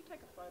 can you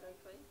take a photo,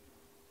 please?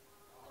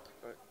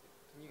 Alright,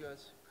 can you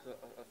guys, because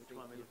I think you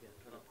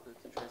kind of put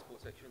the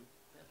transport section.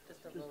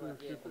 Just a Just little, want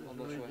to yeah. keep it I'm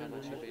not sure how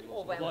much you've been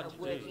Or lost. when I'd like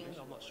we're to do, working.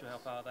 I'm not sure how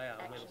far they are,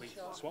 and whether we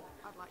swap,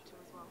 I'd like to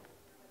as well.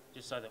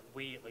 just so that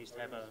we at least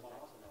have a,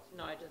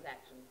 No, just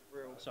action,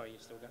 real. sorry, you're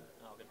still going?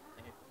 Oh, good.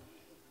 Thank you.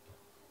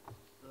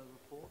 The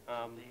report,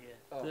 Um,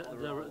 Oh, The- the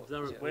the- report, the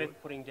yeah. report. we're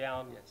putting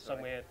down Yeah, sorry.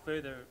 somewhere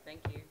further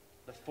Thank you.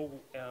 the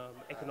full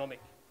economic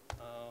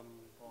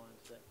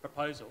finds that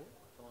proposal.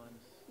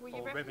 finds Well, you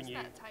Or referenced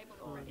revenue. that table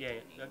already, Yeah,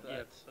 didn't you?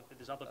 yeah, but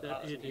there's other That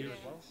parts in it here is.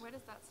 as well. Where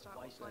does that start?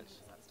 What line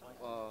does that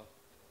start?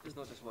 It's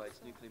not just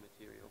waste, nuclear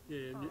material.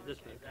 Yeah,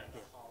 that's right.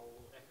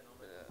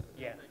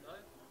 Yeah.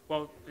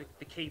 Well,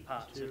 the key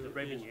parts of the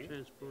Material is revenue,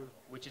 transport,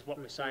 which is what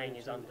we're saying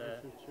is under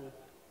infrastructure.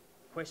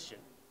 question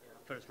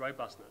for its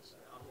robustness.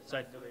 So,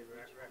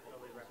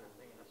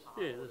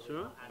 Yeah, that's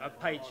right.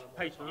 page,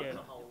 page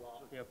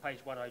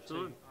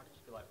 102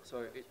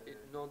 So it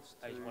nods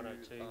to Page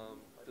 102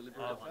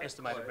 deliberate of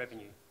estimated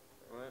revenue.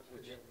 right?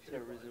 Which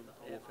terrorism,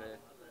 warfare,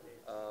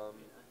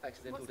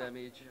 accidental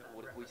damage,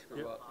 what if we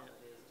screw up,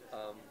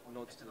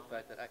 nods to the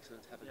fact that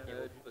accidents have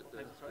occurred, but the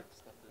stuff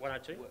that's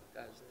 102? worked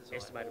as designed.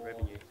 Estimated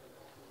revenue.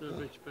 No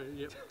breach of package,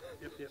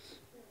 yep.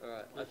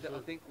 Alright, I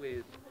think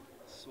we're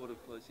sort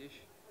of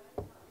close-ish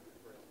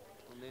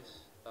on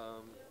this.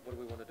 What do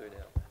we want to do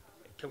now?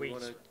 Can We we,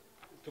 wanna-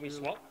 can we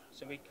swap?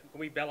 So can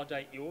we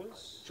validate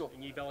yours? Sure.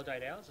 And you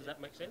validate ours? Does that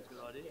make sense?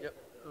 good idea. Yep.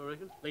 I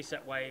reckon. At least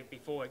that way,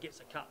 before it gets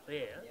a cut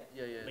there,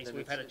 Yeah, yeah. at least then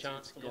we've had a it's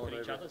chance to gone look at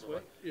each over other's the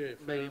work. Yeah,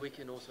 Maybe we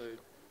can also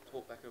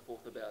talk back and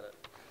forth about it.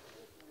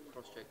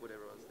 Cross-check what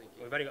everyone's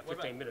thinking. We've only got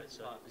 15 minutes,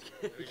 so.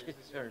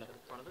 Fair enough. In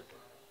front of it?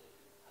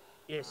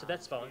 Yeah, so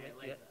that's fine.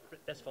 Yeah,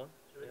 that's fine.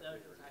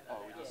 Oh,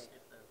 we just...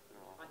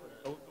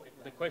 Oh,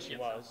 the question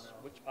was,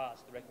 which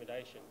parts of the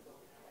recommendation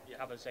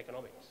covers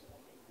economics?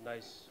 And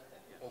those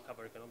all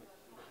cover economics.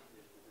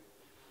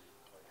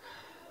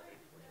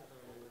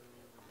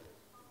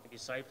 Have you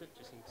saved it,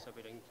 just so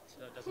we don't,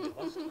 so it doesn't get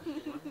lost?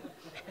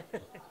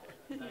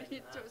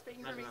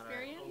 Speaking from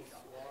experience.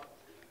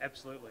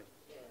 Absolutely.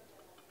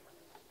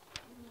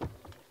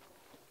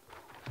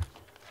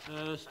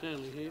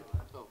 Stanley here.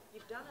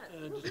 You've done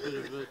it. Just a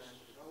bit of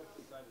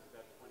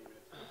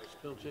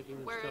spell checking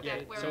and Where stuff. about-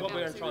 like where So what we're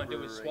going to try about-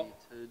 and do is swap,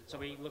 Deliberated. so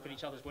we look at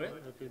each other's work.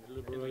 Have been we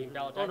deliberated.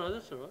 validate? Oh no,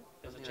 that's all right.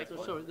 As a Yeah.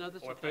 checkpoint. Sorry, no,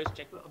 that's Or a okay. first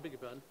checkpoint. I beg your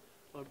pardon.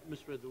 I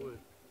misread the word.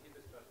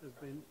 Have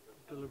been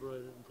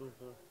deliberated and thought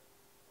about.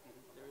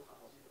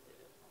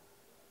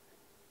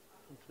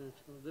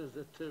 There's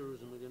that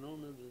terrorism again. I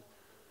remember.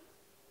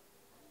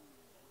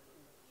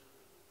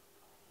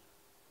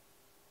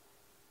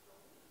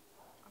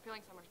 I'm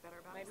feeling so much better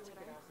about Maybe this we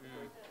today. could ask the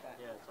group that.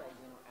 Yeah, it's say like-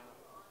 in or out.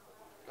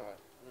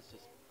 Alright, let's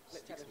just Let's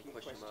stick have a some few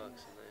question questions.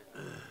 marks in there.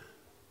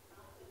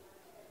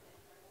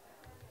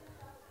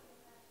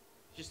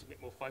 Just a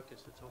bit more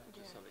focused, that's all.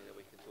 Just something that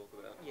we can talk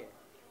about. Yeah.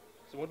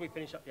 So what do we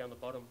finish up down the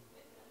bottom?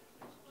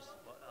 Just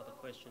what other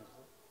questions, is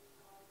it?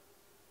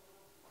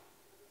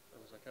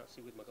 Because I can't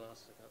see with my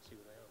glasses, I can't see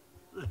where they are.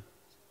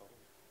 It's a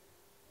problem.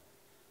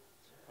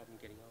 It's a problem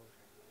getting old.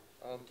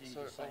 Indeed,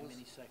 So you say I was...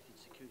 many safety and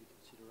security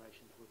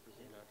considerations were You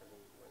presented. know, it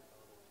doesn't work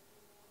hard.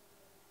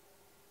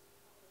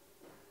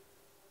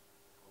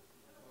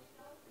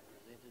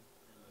 Presented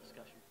and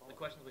discussion followed. The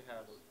questions we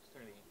had was just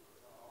going to be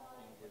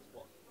is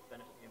what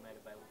benefit you made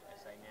available to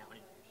SA now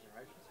and into future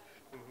generations.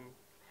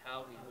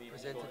 How can we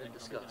Presented and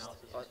discussed.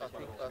 I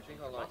think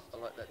I like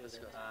that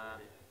discussed.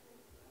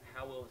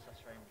 How will the South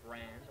Australian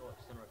brand or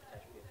external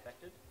reputation be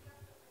affected?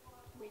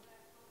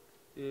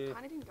 Yeah.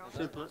 Kind of didn't go on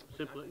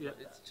Simpler, yeah.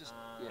 It's just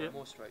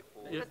more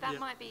straightforward. Yeah, But that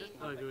might be,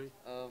 I agree.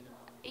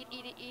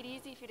 it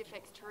is if it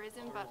affects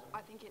tourism, but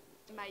I think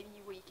maybe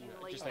we can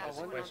leave just that like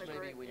to a another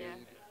Maybe group. we Yeah.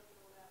 need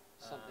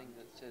something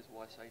that says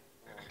why safe.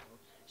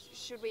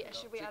 Should we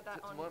add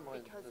that To on my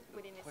mind, because the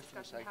within this question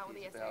of discussion, how will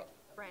the safety is SA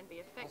about brand be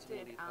affected,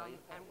 possibility of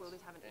failure and will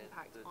this have an and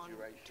impact the on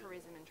duration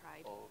tourism and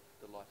trade? of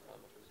the lifetime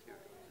of the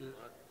material.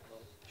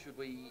 Yeah. Should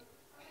we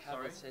have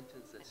a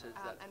sentence that says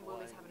that? And will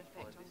this have an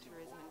effect on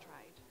tourism and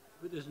trade?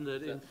 But isn't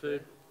that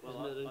inferred?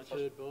 Isn't that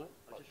inferred by it?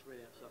 I just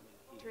read out something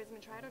here. Tourism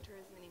and trade or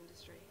tourism and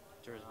industry?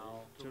 Tourism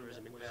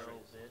industry.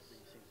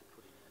 These things are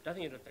put in Don't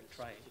think it'll affect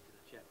trade.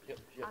 particular chapter.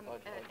 Yep, I know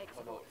it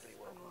Exports. pretty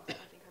well. I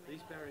think I meant.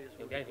 These barriers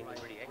The will only thing we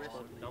create really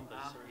export in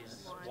numbers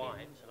is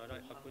wine, and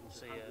I couldn't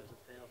see a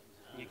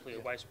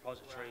nuclear waste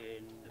repository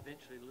in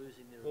eventually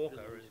losing their Walker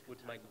ability to would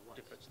make a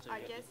difference to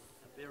I guess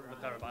the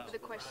current the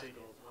question,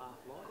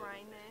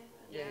 grain there,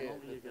 yeah.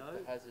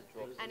 The hazard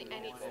drops. And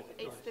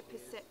it's the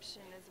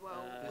perception as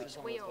well, which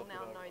we all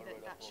now know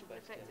that shouldn't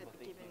affect it, but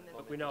given the.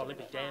 But we know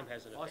Olympic Dam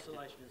has an effect.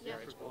 Isolation is Yeah.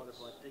 provided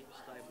by deep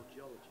stable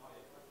geology.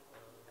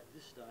 At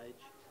this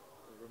stage,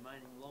 the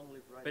remaining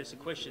long-lived But it's a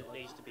question that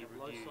needs to be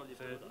low reviewed solubility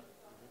further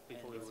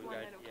before we It's would one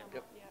go. that'll come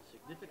Yep. up, yeah.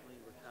 significantly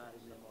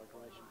retarding their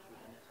migration through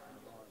the natural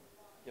environment.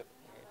 Yep.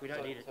 If we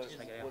don't need it, just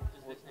take it out.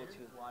 What's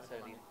your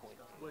salient point?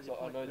 Well, So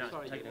I know No, this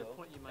take pretty it out. well.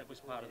 point you That make was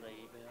part of the.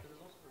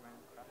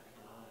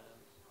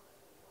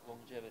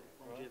 Longevity,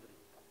 right?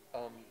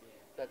 longevity.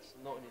 That's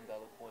not an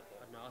invalid point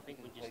though. No, I think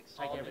we It just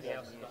can take everything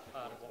else 100,000 as not years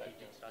part of to what we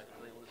get did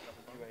today.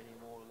 uranium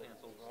or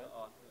lithium,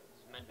 right?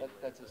 Meant to be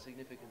That's a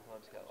significant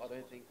timescale. I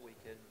don't think we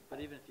can But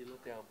even if you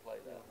look at downplay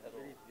that at all.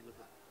 even if you look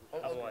at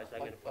Otherwise, they're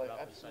going to put it I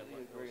up and say,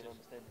 absolutely well, agree and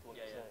understand what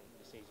you're saying.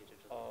 it's easier to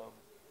just.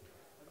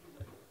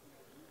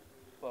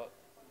 But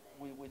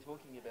we're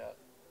talking about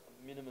a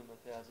minimum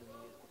 1,000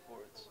 years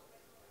before it's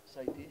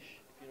safe-ish,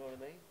 if you know what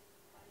I mean.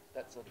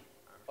 That's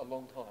a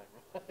long time,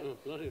 right? Oh,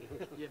 bloody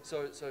hell. yeah,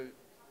 So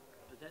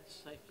but that's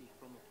safety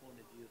from a point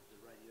of view of the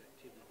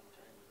radioactivity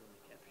contained within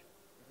the capsule.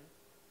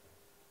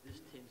 This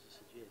tends to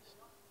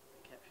suggest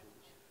the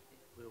capsules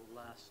will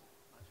last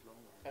much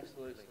longer.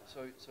 absolutely.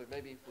 So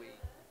maybe if we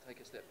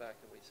take a step back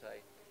and we say,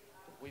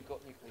 we've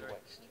got nuclear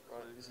waste,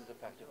 right? This is a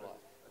fact of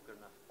life. good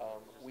enough.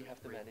 We have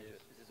to manage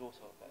it. This is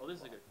also a fact. Well, this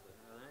is of a life. good.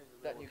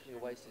 That nuclear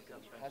waste is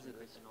going to be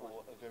hazardous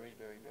for a very,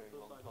 very, very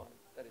long time.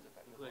 That is a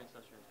fact of Including life.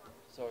 such as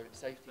So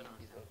safety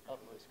is of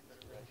utmost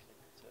consideration and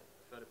concern.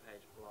 photo page,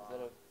 Is blah.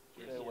 that a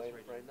fair way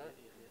to frame that?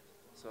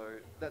 So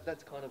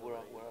that's kind of where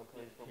I'm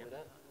coming from with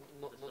that.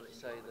 Not to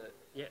say that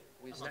Yeah.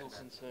 we're still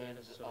that's- concerned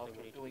that's the sort of after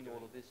thing we need to doing be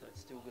all of this that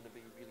it's still going to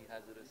be really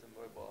hazardous and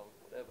mobile and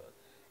whatever.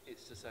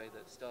 It's to say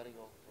that starting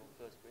off from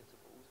first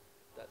principles,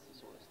 that's the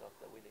sort of stuff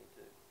that we need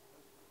to.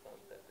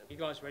 You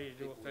guys ready to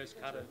do a first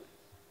cut of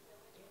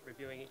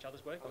reviewing each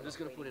other's work? I'm just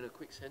going to put in a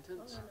quick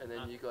sentence, and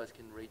then you guys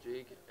can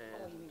rejig,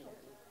 and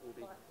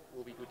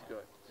we'll be good to go.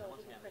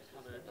 Once again,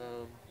 covered.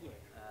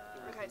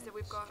 Okay, so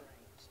we've got,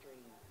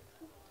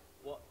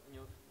 What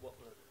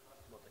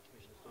the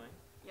commission's doing.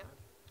 yeah,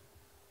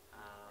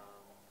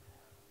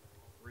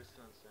 Risks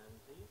and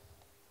uncertainties.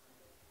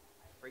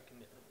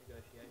 Pre-commitment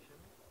negotiation.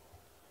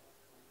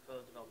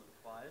 Further development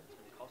required. It's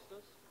going to cost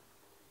us.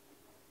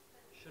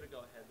 Should it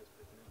go ahead this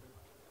pre-commitment?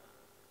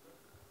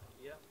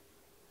 Yeah.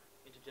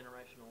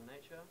 Intergenerational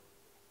nature.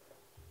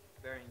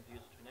 Varying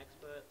views between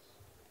experts.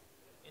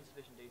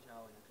 Insufficient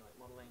detail in economic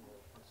modelling or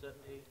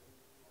uncertainty.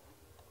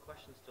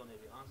 Questions still need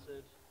to be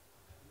answered.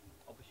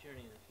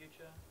 Opportunity in the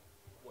future.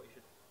 What you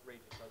should read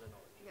for further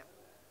knowledge. yeah.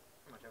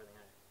 Pretty much everything,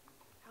 eh?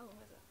 How long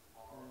is it?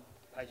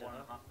 Page and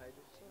a 1.5 half.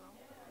 pages. Too long?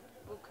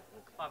 We'll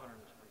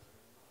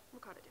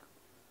 520. cut it down.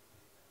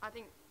 I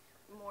think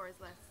more is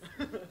less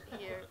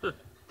here,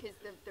 because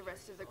the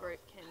rest of the group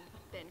can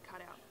then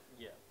cut out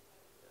Yeah.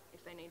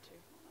 if they need to,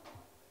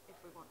 if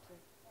we want to.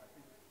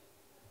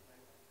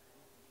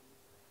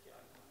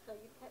 So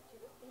you've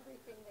captured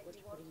everything that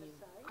you want to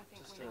say? I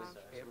think Just we a have.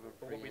 Yeah, sort of a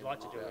but what we'd like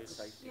to do preamble is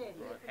about safety, Yeah,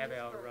 right? have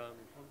our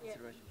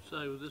Consideration.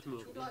 Say with this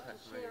move. You'd like to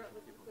share it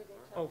with each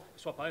other?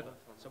 swap over.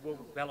 So we'll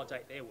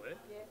validate their work,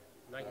 Yeah,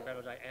 and they can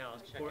validate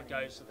ours before it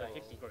goes to the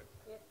 50 group.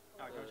 yeah.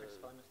 Alright, go check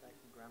spelling mistakes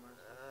and grammar.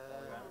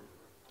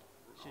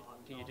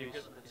 Can you do?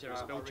 Is there a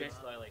spell check?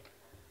 Slowly.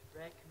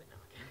 Drag commit. No,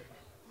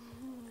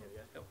 there we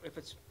go. If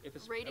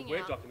it's Reading a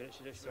Word out. document, it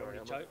should just Sorry, already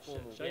I'm a show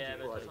formal you. Yeah,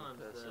 but writing sometimes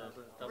person.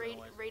 doesn't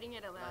always. Reading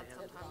it aloud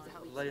sometimes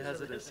helps. Lay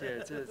hazardous, yeah,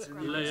 it's a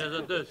Lay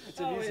hazardous. it's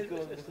a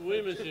musical.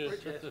 Oui, monsieur.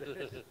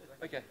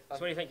 Okay, So what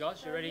do you think,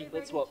 guys? You ready?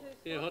 Let's swap.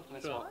 Yeah, hot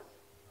Let's try. swap.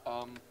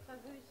 So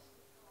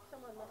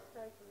someone must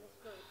stay from this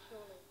group,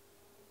 surely?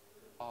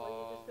 Or are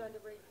you just going to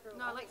read through it?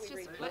 No,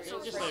 let's Let's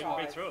all just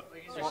read through it.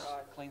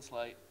 Swap, clean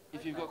slate.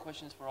 If you've got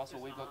questions for us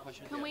or we've got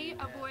questions for Can you, we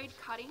avoid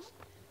cutting?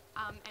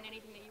 and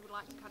anything that you would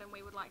like to cut and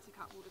we would like to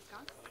cut, we'll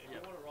discuss. You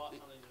want to write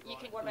something, just You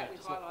write can What about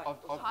with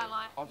highlight?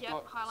 highlight, I've yep,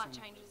 got highlight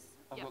some- changes.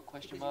 I've Yep. got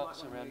question Because you marks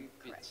might want around to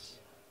correct. bits.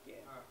 Yeah.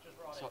 just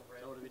write So- it in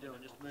red. So what are we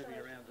doing? Just moving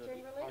around a bit?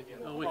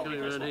 Generally? Oh, we're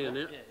coming around here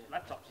now.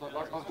 Laptops. So I've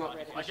got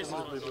I question just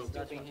marks wanted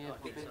to- in here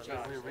for bits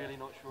that we're really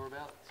not sure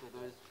about. So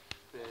those,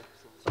 they're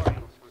some. Sorry.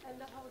 And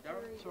the whole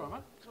Darryl? jury Sorry,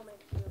 mate.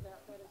 comments to you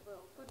about that as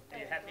well. Good. Are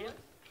you happy?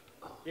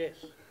 Yes.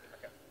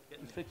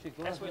 You fix your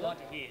That's glass. what we like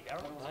to hear,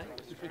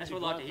 Darryl. You fix That's your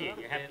what we like to glass hear. up?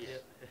 You're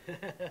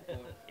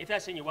happy. If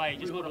that's in your way,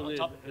 just put it on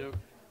top.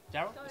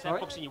 Darryl, if that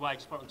book's in your way,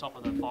 just put it on top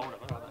of the folder.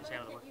 That's the I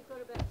sound of the think way. you've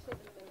got about 7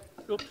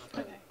 minutes. Oops.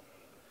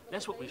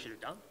 That's what we should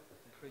have done.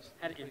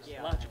 Had it in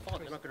larger font,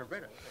 then I could have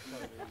read it.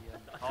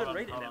 I couldn't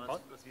read it in that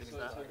font. So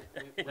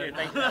Yeah, we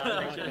thank you. might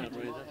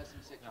have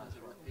some sections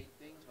that repeat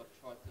things. I've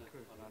tried to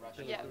kind of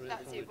rationalize. Yeah,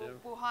 that's it.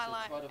 We'll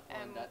highlight. Try to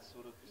find that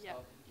sort of yeah,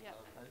 stuff.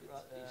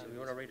 yeah. So we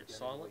want to read it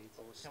silent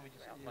or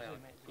out loud?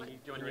 Can you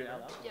join me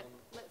now? Yep,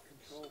 let's,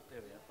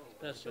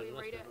 That's shall we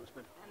better, read it, that's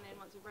better. and then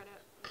once we've read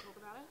it, we'll talk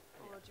about it?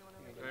 Or do you want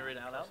to read Can we it? read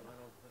it out loud?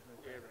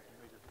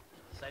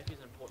 Safety is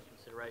an important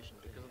consideration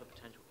because of the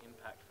potential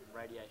impact from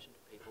radiation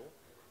to people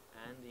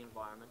and the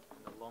environment and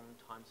the long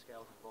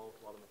timescales involved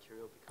while the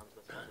material becomes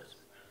less obvious.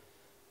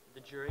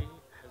 The jury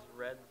has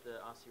read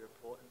the RC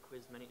report and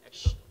quizzed many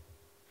experts.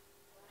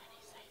 Many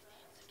safety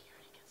and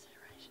security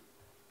considerations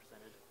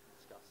presented and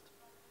discussed.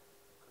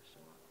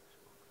 Question mark,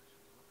 question mark, question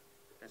mark.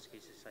 That's the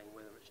case of saying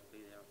whether it should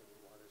be there. I think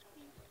why there's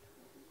questions.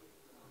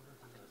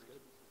 I think that's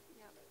good.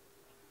 Yep.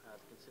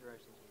 The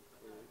considerations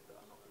include, but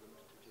are not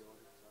limited to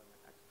geologic design,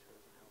 active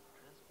tourism, health, and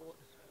transport.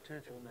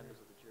 All members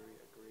of the jury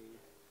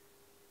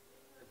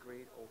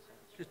agreed all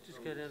sentences.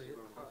 Just go down here.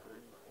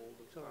 Confident in all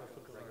the Sorry, I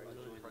forgot about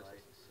regulatory that.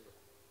 processes.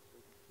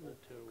 Not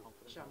terrible.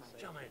 Confident in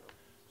safe Charmaine.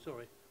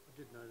 Sorry, I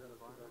did know that. I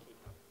forgot.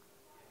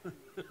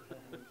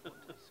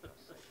 want to discuss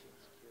safety and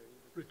security.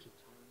 Richard.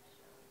 Times,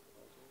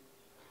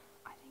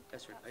 I think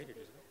That's a repeated,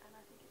 bit, isn't it? and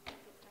I think it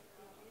says it states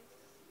the obvious.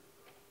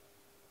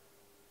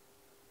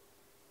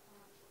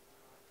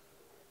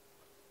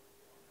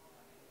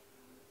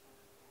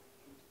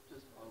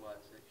 Just highlight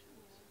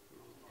sections if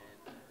you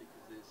can,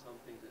 because there's some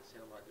things that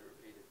sound like they're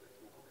repeated but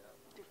talk about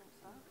Different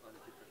stuff. kind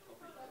of different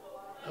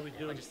topics. Are we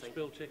doing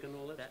spell check and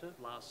all that stuff?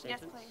 That last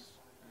Yes, sentence. please.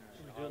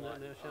 Are we doing that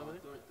now,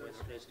 Charmaine? Whether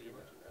it needs to be in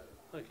there.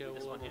 Okay,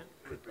 This well, one here,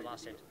 the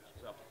last sentence.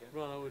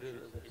 right, I will do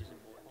that. It is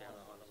important down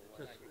at high level.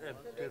 That's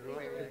dead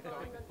right.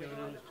 You have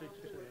an English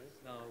teacher, so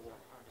No, well,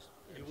 just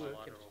You you work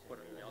highlight it or put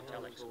it in the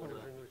italics or what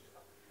is whatever. English?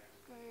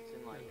 Go, It's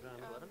in like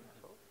Um, 11,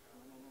 12.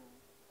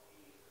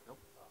 no.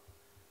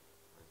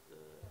 Where's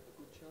the...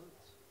 Good chance.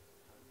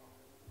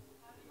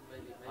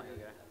 Maybe Oh, here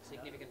we go.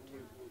 Significant to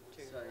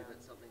say that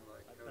something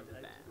like the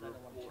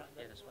report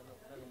Yeah, this one.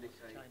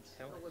 indicates.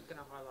 Well, we're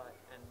going to highlight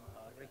and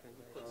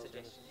put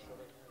suggestions.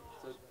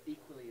 So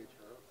equally a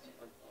chance.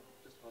 I'll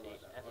just highlight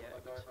that. I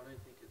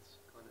don't think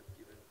it's kind of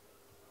given.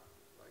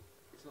 Like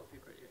it's not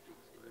 50-50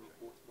 in the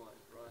report's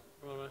mind, right?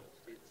 Right,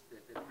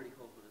 They're pretty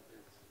confident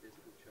there's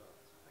a good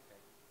chance.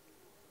 Okay.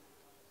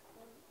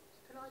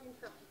 Can I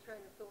interrupt your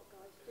train of thought,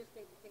 guys? Just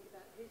need to think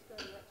about who's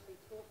going to actually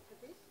talk to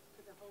this,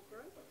 to the whole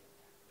group.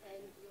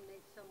 And you'll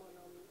need someone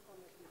on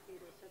the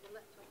computer. So the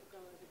laptop will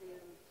go over there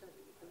and so that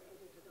you can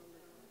edit it on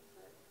the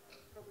right. So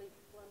probably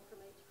one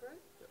from each group.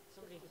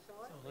 Somebody,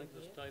 Decide. I think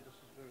the status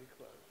is very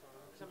close.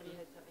 somebody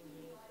had something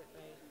here that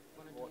they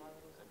wanted to highlight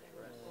or something,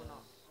 or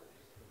not?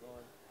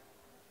 No?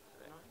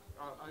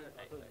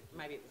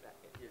 Maybe it was that,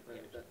 yeah.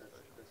 Yeah, that's a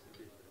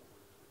bit.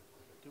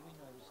 Do we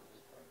know this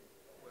is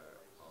where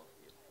of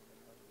the opinion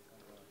that we're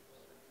going to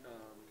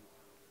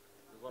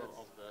That's a lot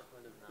of the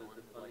kind of no, the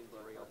like funding by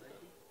three of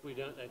funding. the We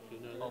don't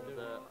actually know that, do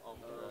we? of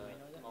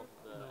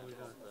we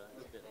don't.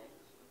 the bit.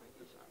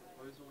 The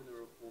proposal in the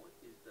report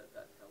is that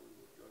that's how we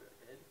would go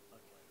ahead.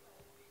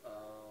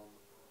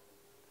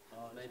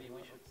 Maybe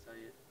we should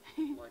say it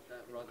like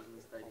that rather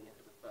than stating it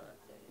to the fact.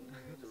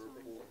 The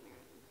report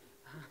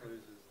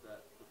proposes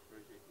that the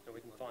project. So we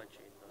can fine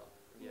tune the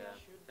Yeah,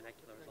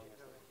 vernacular as long as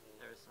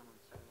there is someone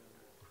saying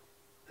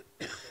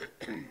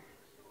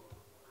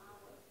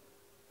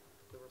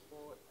the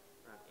report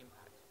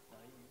impact.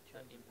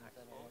 Impact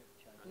of.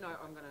 No,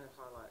 I'm going to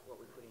highlight what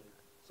we put in.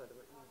 So the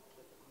report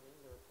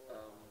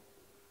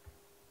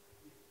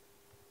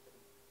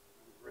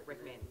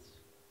recommends.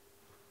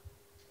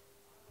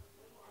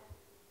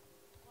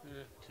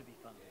 Yeah. To be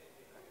funded.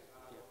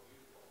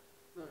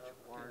 No,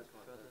 Warrant that's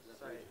fine. further That's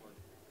say. fine.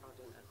 As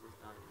is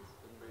done in the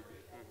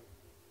previous.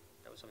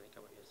 that was something that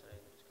came up yesterday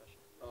in the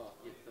discussion. Oh,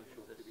 yes, no,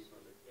 sure, to be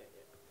funded. Yeah.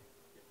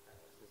 This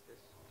is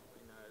this.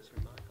 We know. This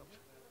remark of it?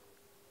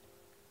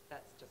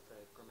 That's just a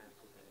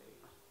grammatical thing.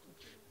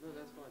 No,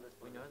 that's fine, that's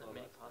We fine. know that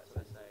many parts of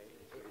it say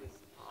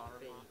are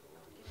remarkable.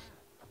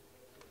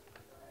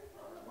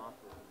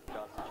 Remarkable with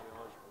regards to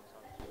geological and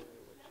scientific,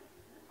 which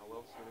are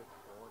well suited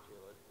for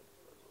geological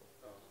disposal.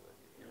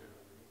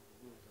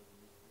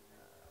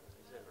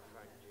 Is it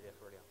referring to GDF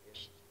already up here?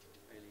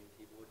 Alien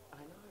keyboard. I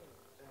know.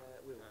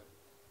 Will.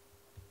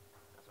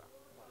 That's right.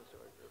 The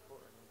storage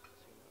report and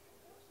assume that.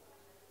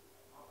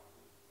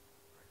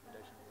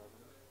 Recommendation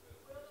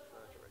 11.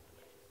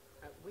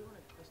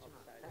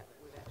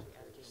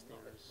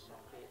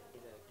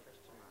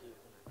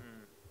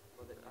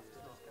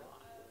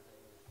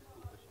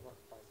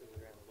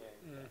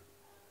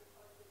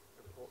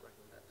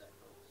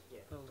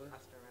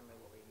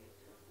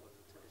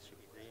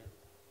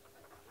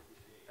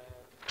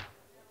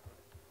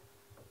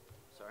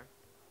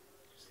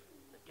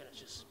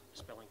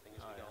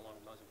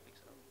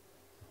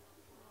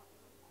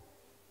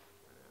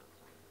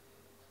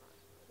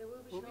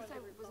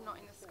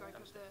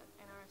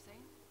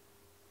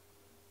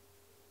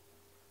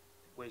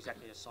 were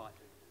exactly a site.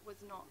 Was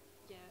not,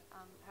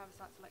 however,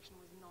 site selection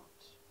was not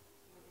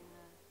within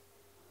the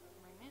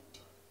remit.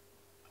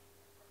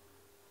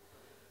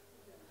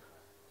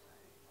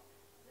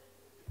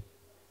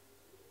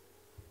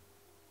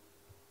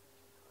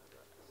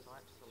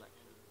 Site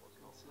selection was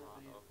not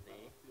part of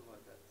the.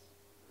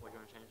 What do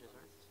you want to change this,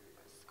 right?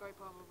 Scope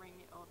of or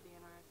remit of the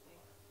NRFC.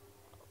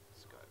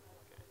 Scope,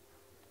 okay.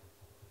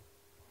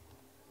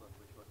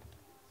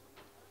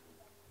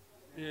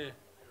 Yeah.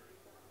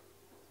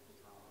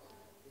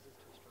 This is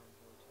too strong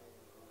for you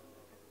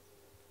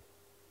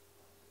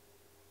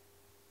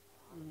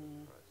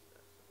Mm.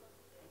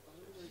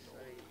 They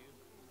say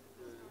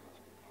the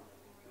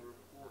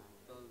report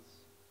does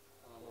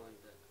highlight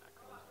that it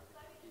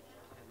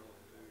cannot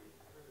do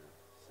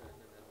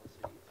certain analyses.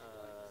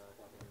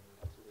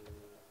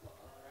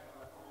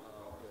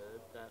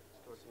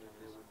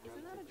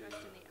 Isn't that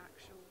addressed in the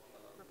actual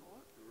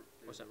report?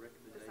 What's that?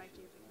 The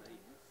safety of the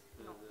containers,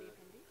 not the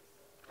appendix?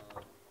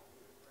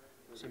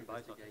 It's in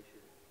both, I think.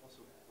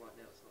 Possible. Right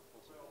now it's not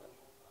possible, but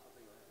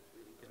something like that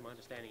really. Because my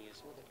understanding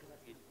is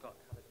you've got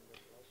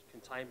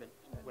containment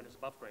when it's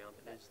above ground,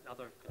 but there's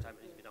other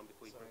containment needs to be done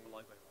before you put it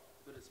below ground.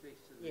 But it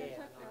speaks to the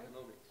Yeah.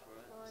 economics,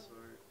 right? Fine. So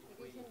if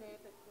It is in there,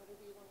 but whatever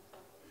you want to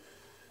say.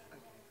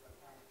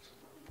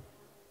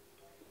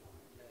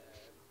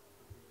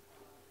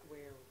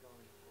 Where are we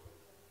going?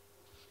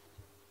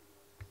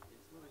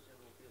 it's not a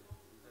general feeling,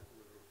 it's exactly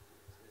what it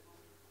says.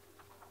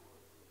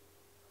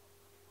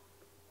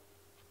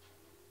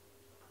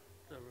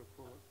 The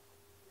report.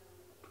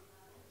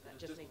 That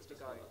just needs to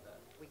go.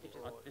 We could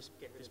just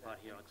This part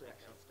here, I'm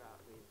Start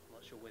with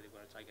not sure whether we're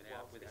going to take it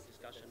out without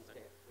discussion, but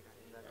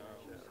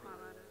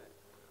Highlight it.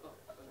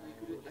 You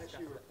could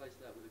actually replace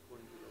that with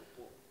according to the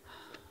report.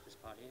 this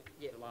part here,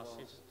 Yeah. the last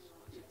Whilst sentence.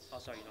 it's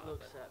Oh, sorry, not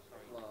looks that. at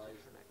applies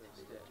different the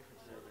activities, step. different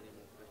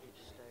settings, but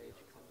each stage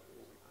comes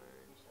with its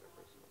own set of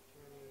risks and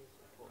opportunities,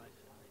 important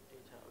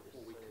in detail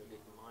Or we risks could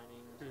of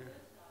mining, I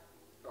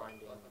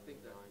finding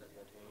think that 9 to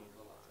 13.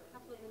 A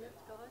couple of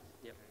minutes, guys.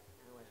 Yep.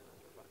 Anyways,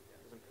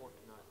 it's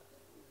important to note that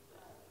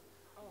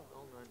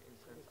well-known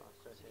incidents are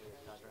associated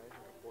with power generation.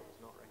 The report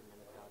does not recommend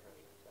a power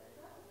generation today.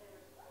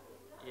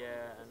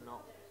 Yeah, and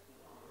not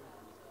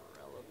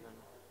relevant.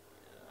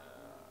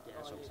 Yeah,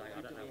 that's what I'm saying.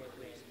 I don't know what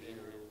needs to be in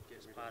there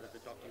as part of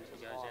the document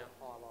that goes out.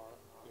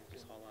 Yeah,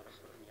 just highlight it,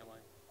 put it in yellow.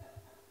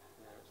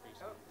 Yeah, it needs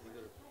to be.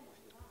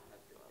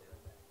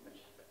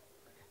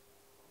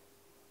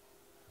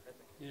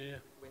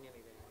 Yeah. We're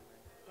nearly there anyway.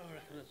 I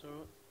reckon that's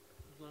alright.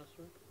 Last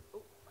week.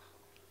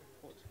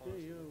 What's Yeah,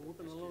 you're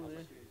whipping along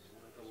there.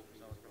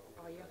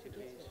 Oh, you have to get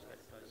it.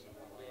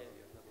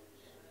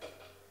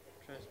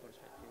 Transport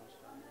fuels.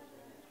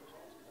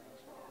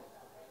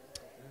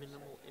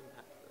 Minimal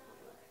impact to the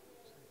public.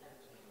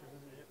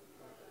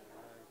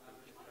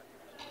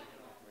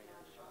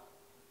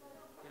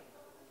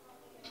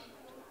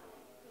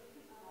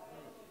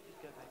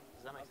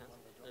 Does that make sense?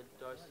 The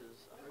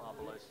doses are far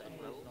below safety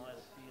levels.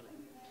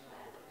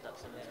 That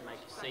sentence make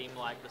it seem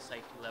like the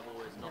safety level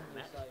is not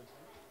met?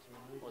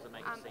 Or does it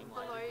make it seem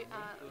like...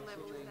 Below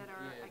levels that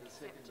are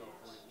accepted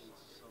as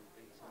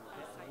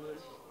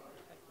safe.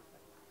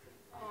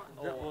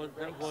 That was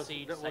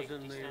exceed in safety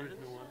the standards?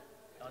 original one.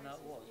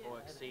 Or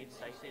exceed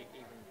safety,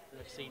 even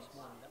exceed...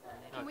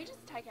 Can we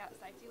just take out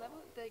safety level?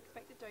 The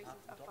expected doses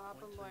are far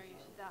below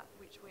that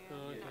which we're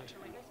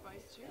naturally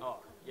exposed to.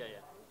 Oh, yeah.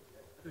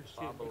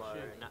 Far below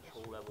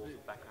natural levels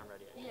of background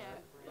radiation. Yeah.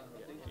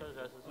 Those doses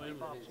are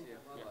far below.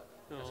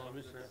 Oh, I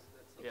missed that.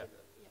 Yeah.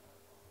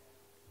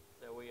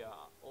 So we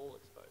are all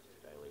exposed to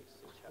daily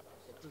sea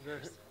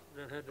chapters.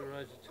 That had to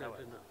raise its head,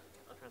 didn't it?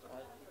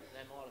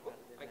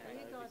 Are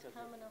you guys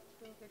calm enough to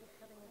do a bit of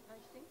cutting and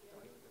pasting?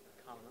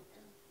 Calm enough.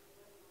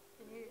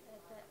 Can you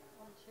add that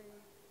onto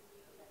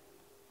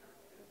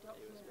the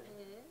document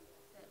there?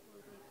 That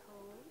will be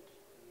called,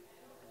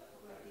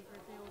 will be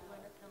revealed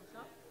when it comes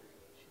up.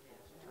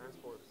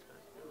 Transport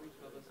expense.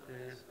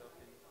 Yeah.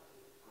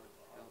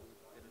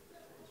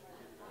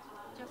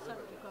 Just so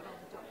that we've got all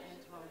the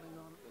documents rolling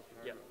on.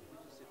 Yep.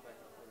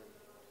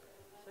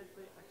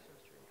 Safely access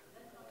during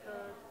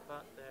transport,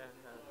 but there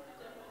has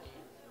been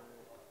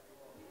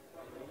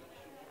no breach.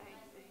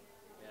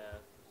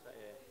 Yeah,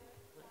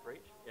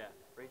 breach? Yeah,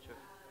 breach of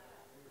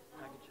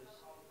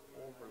packages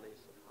or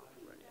release of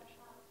harmful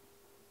radiation.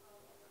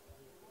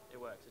 It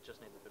works, it just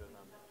needs a bit of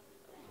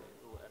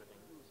little editing.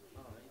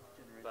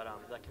 But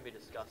that can be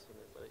discussed with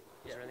it. But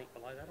Is there anything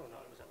below that or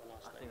not? Was that the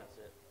last I thing? think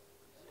that's it.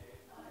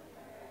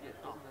 Yeah,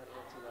 doesn't that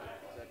answer that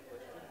exact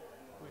question?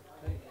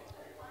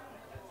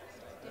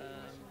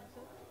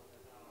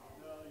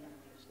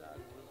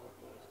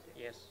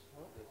 Yes.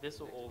 This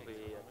will all be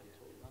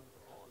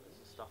this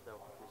is stuff they'll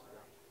confused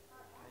about.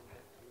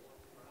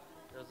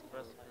 There's the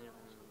first opinion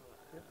from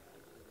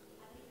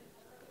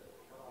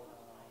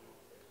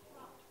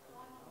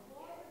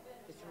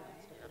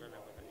I don't know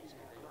what that needs to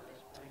be.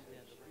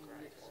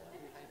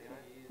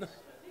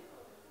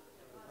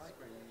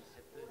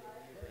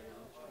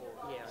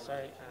 Yeah.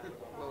 So,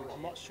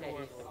 I'm not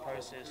sure of the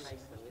process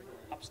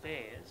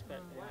upstairs,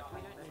 but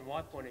from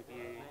my point of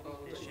view,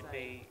 there should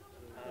be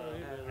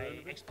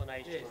a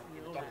explanation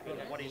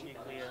document of what is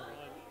nuclear,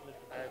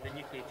 the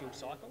nuclear fuel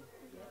cycle,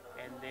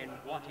 and then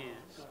what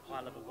is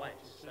high-level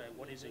waste. So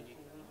what is a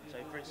so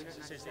for instance,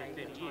 it says there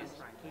 30 years.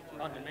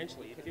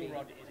 Fundamentally, a fuel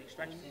rod is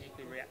extracted from a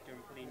nuclear reactor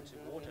and put into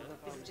water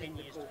for 10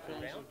 years to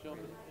cool down.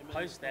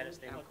 Post that, it's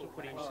then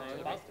put into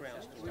above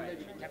ground storage,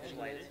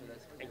 encapsulated,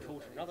 and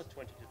cooled for another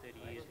 20 to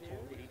 30 years before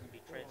it could even be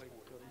transported.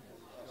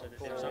 So that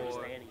there's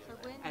understanding of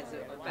that. As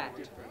a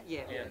fact,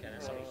 yeah. Yeah, okay,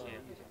 that's something,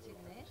 yeah. It's in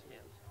there. Yeah.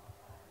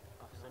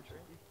 Half a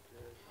century?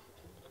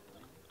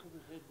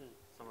 Something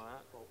like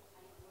that.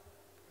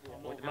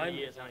 Well, at the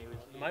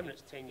moment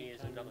it's 10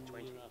 years and another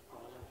 20.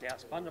 Now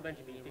it's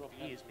fundamentally been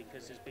 50 years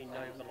because there's been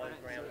no below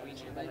ground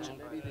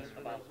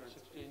above.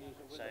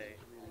 So,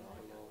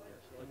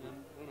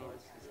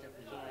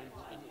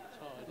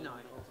 No.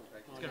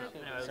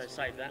 so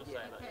save that.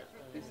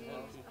 Patrick, could you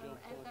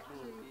add that to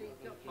the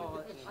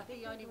document? It's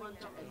the only one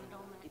document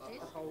on that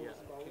list.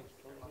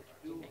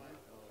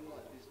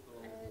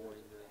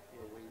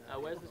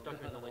 Where's this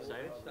document normally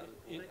saved?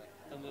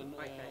 And then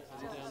down at the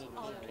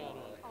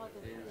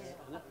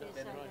Up there, so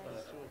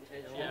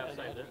there's, Yeah, I've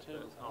saved it.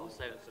 I'll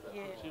save it to the...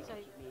 yeah, so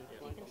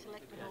you can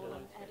select it all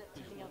and add it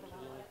to the other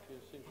one.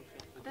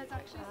 There's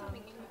actually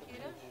something in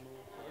computer.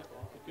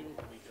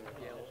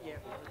 Yeah.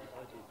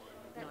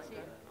 That's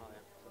it.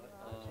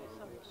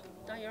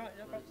 No, you're right,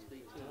 no problem.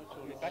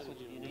 You're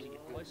backwards, you need to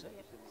get closer.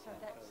 Yep, so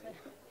that's,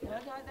 no,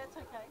 that's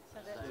okay, so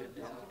that's the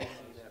document.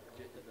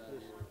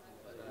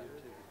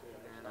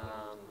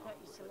 That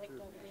you select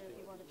over there if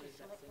you wanted to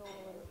select all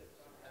and,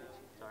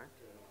 Sorry?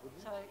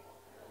 so if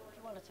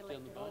you want to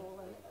select it all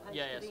and paste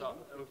Yeah, it in. so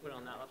we'll put it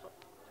on that laptop.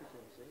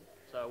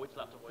 So which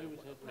laptop? No, we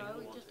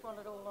just want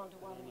it all onto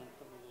one.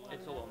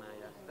 It's all on there,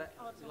 yeah. That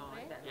Oh, it's on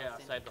line, there? that Yeah, I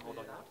saved the whole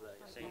document to there.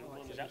 So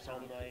that's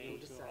on the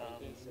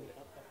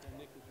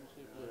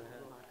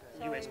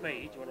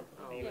USB. Do you want to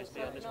put the Yeah, USB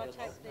so on this I'll one as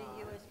well? take the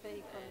USB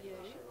from you.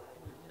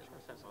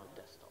 That's on a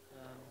desktop.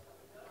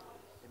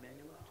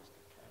 Emmanuel, just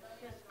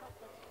Desktop,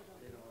 let's put on.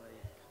 then I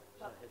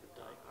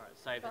Alright,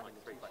 saved in like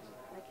 3 places.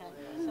 Okay,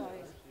 so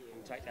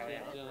We'll take that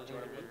out. Do you want to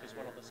put this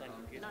one on the same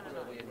computer?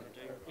 No. What do you want to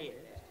do?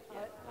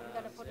 I'm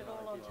going to put it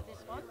all onto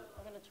this one.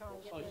 I'm going to try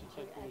and get them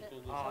to add it so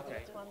that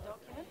okay. it's one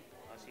document.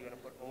 So you've got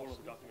to put all of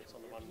the documents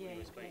on the one Yeah.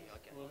 USB.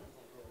 Okay. Well,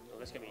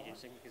 that's going to be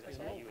interesting because that's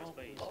on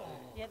USB. So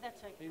Yeah,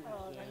 that's okay.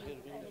 Oh,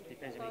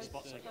 depends if he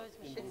spots it. those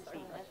machines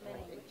don't have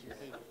many, which is,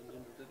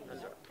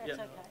 That's right. that's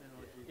Yeah. okay.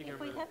 If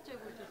we have to,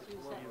 we'll just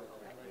use that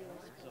USB.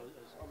 So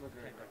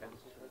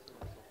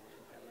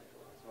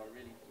I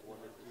really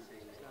wanted to see.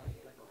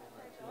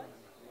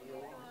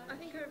 I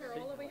think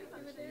overall, are we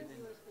happy with this?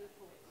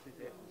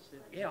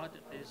 Yeah,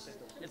 there's.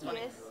 It's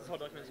funny. Yes. This whole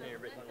document's going to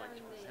be written like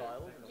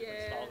style, different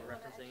Yeah. styles of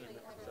referencing, and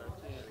so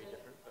it's going to be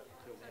different. But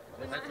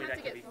We might Hopefully have that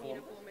to can be get some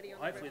formed. uniformity on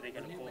the Hopefully they're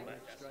going to referencing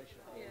format that.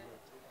 Yeah.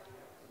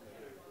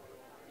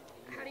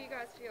 How do you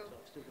guys feel?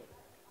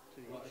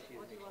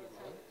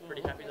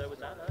 pretty happy though with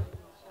that, though.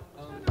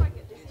 How do I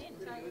get this in?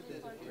 I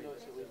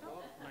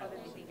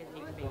don't think it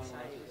needs to be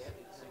saved.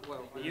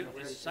 Well,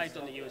 It's saved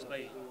on the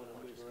USB.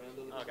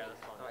 Okay, that's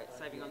fine. alright,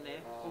 saving on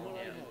there.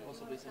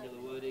 Possibly some of the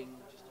wording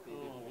just to be a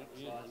bit more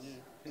precise.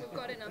 We've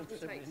got enough to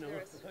take to the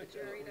rest of the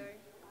jury, though.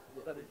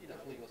 But you know,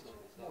 fully what's on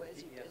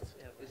it's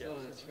not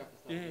a scrap of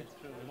stuff. Yeah,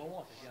 true.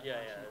 Yeah.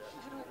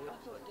 I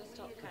thought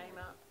desktop came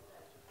up.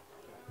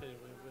 Anyway,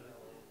 we better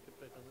get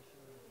back on this.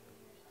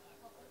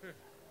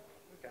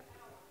 Okay.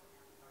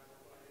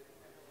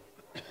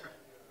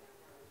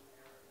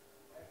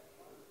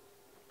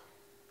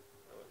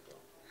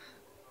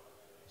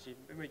 So you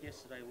remember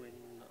yesterday when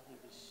I think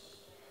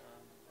this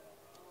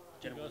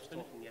gentleman was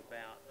talking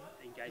about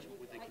engagement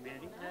with the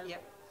community?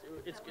 Yep.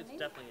 It's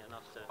definitely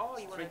enough to. Oh,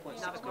 you want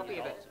another copy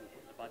of it? We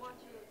put in the budget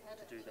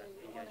to do that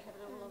engagement.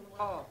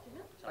 Oh,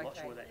 So I'm not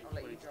sure that I'll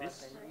let you includes drive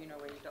this. then. You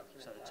know where your document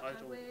So the is.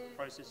 total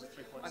process is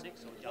 3.6 or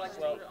just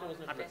Well, there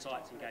was 100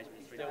 sites engagement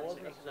is There was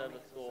an 3.6. observer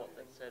thought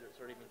that said it's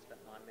already been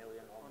spent 9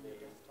 million on the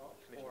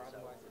commission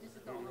itself.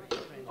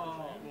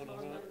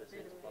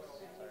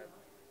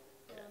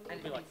 And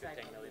It'd be like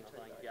 15 million, I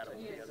think, if you add it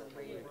all together.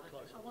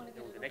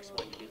 The next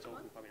one you'd be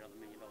talking probably another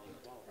 $1 million as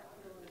well.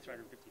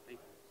 350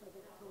 people.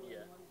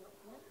 Yeah.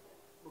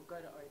 We'll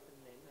go to open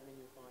then, and then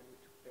you'll find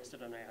which. I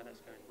still don't know how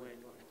that's going to work.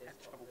 I have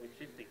trouble with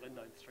 50, let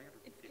alone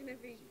 350. It's going to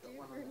be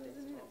different, isn't it?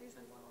 This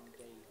is,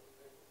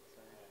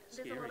 there's a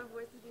Scary. lot of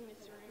voices in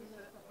this room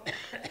that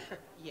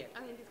Yeah.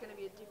 I think it's going to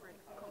be a different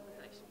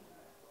conversation.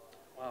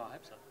 Well, I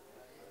hope so.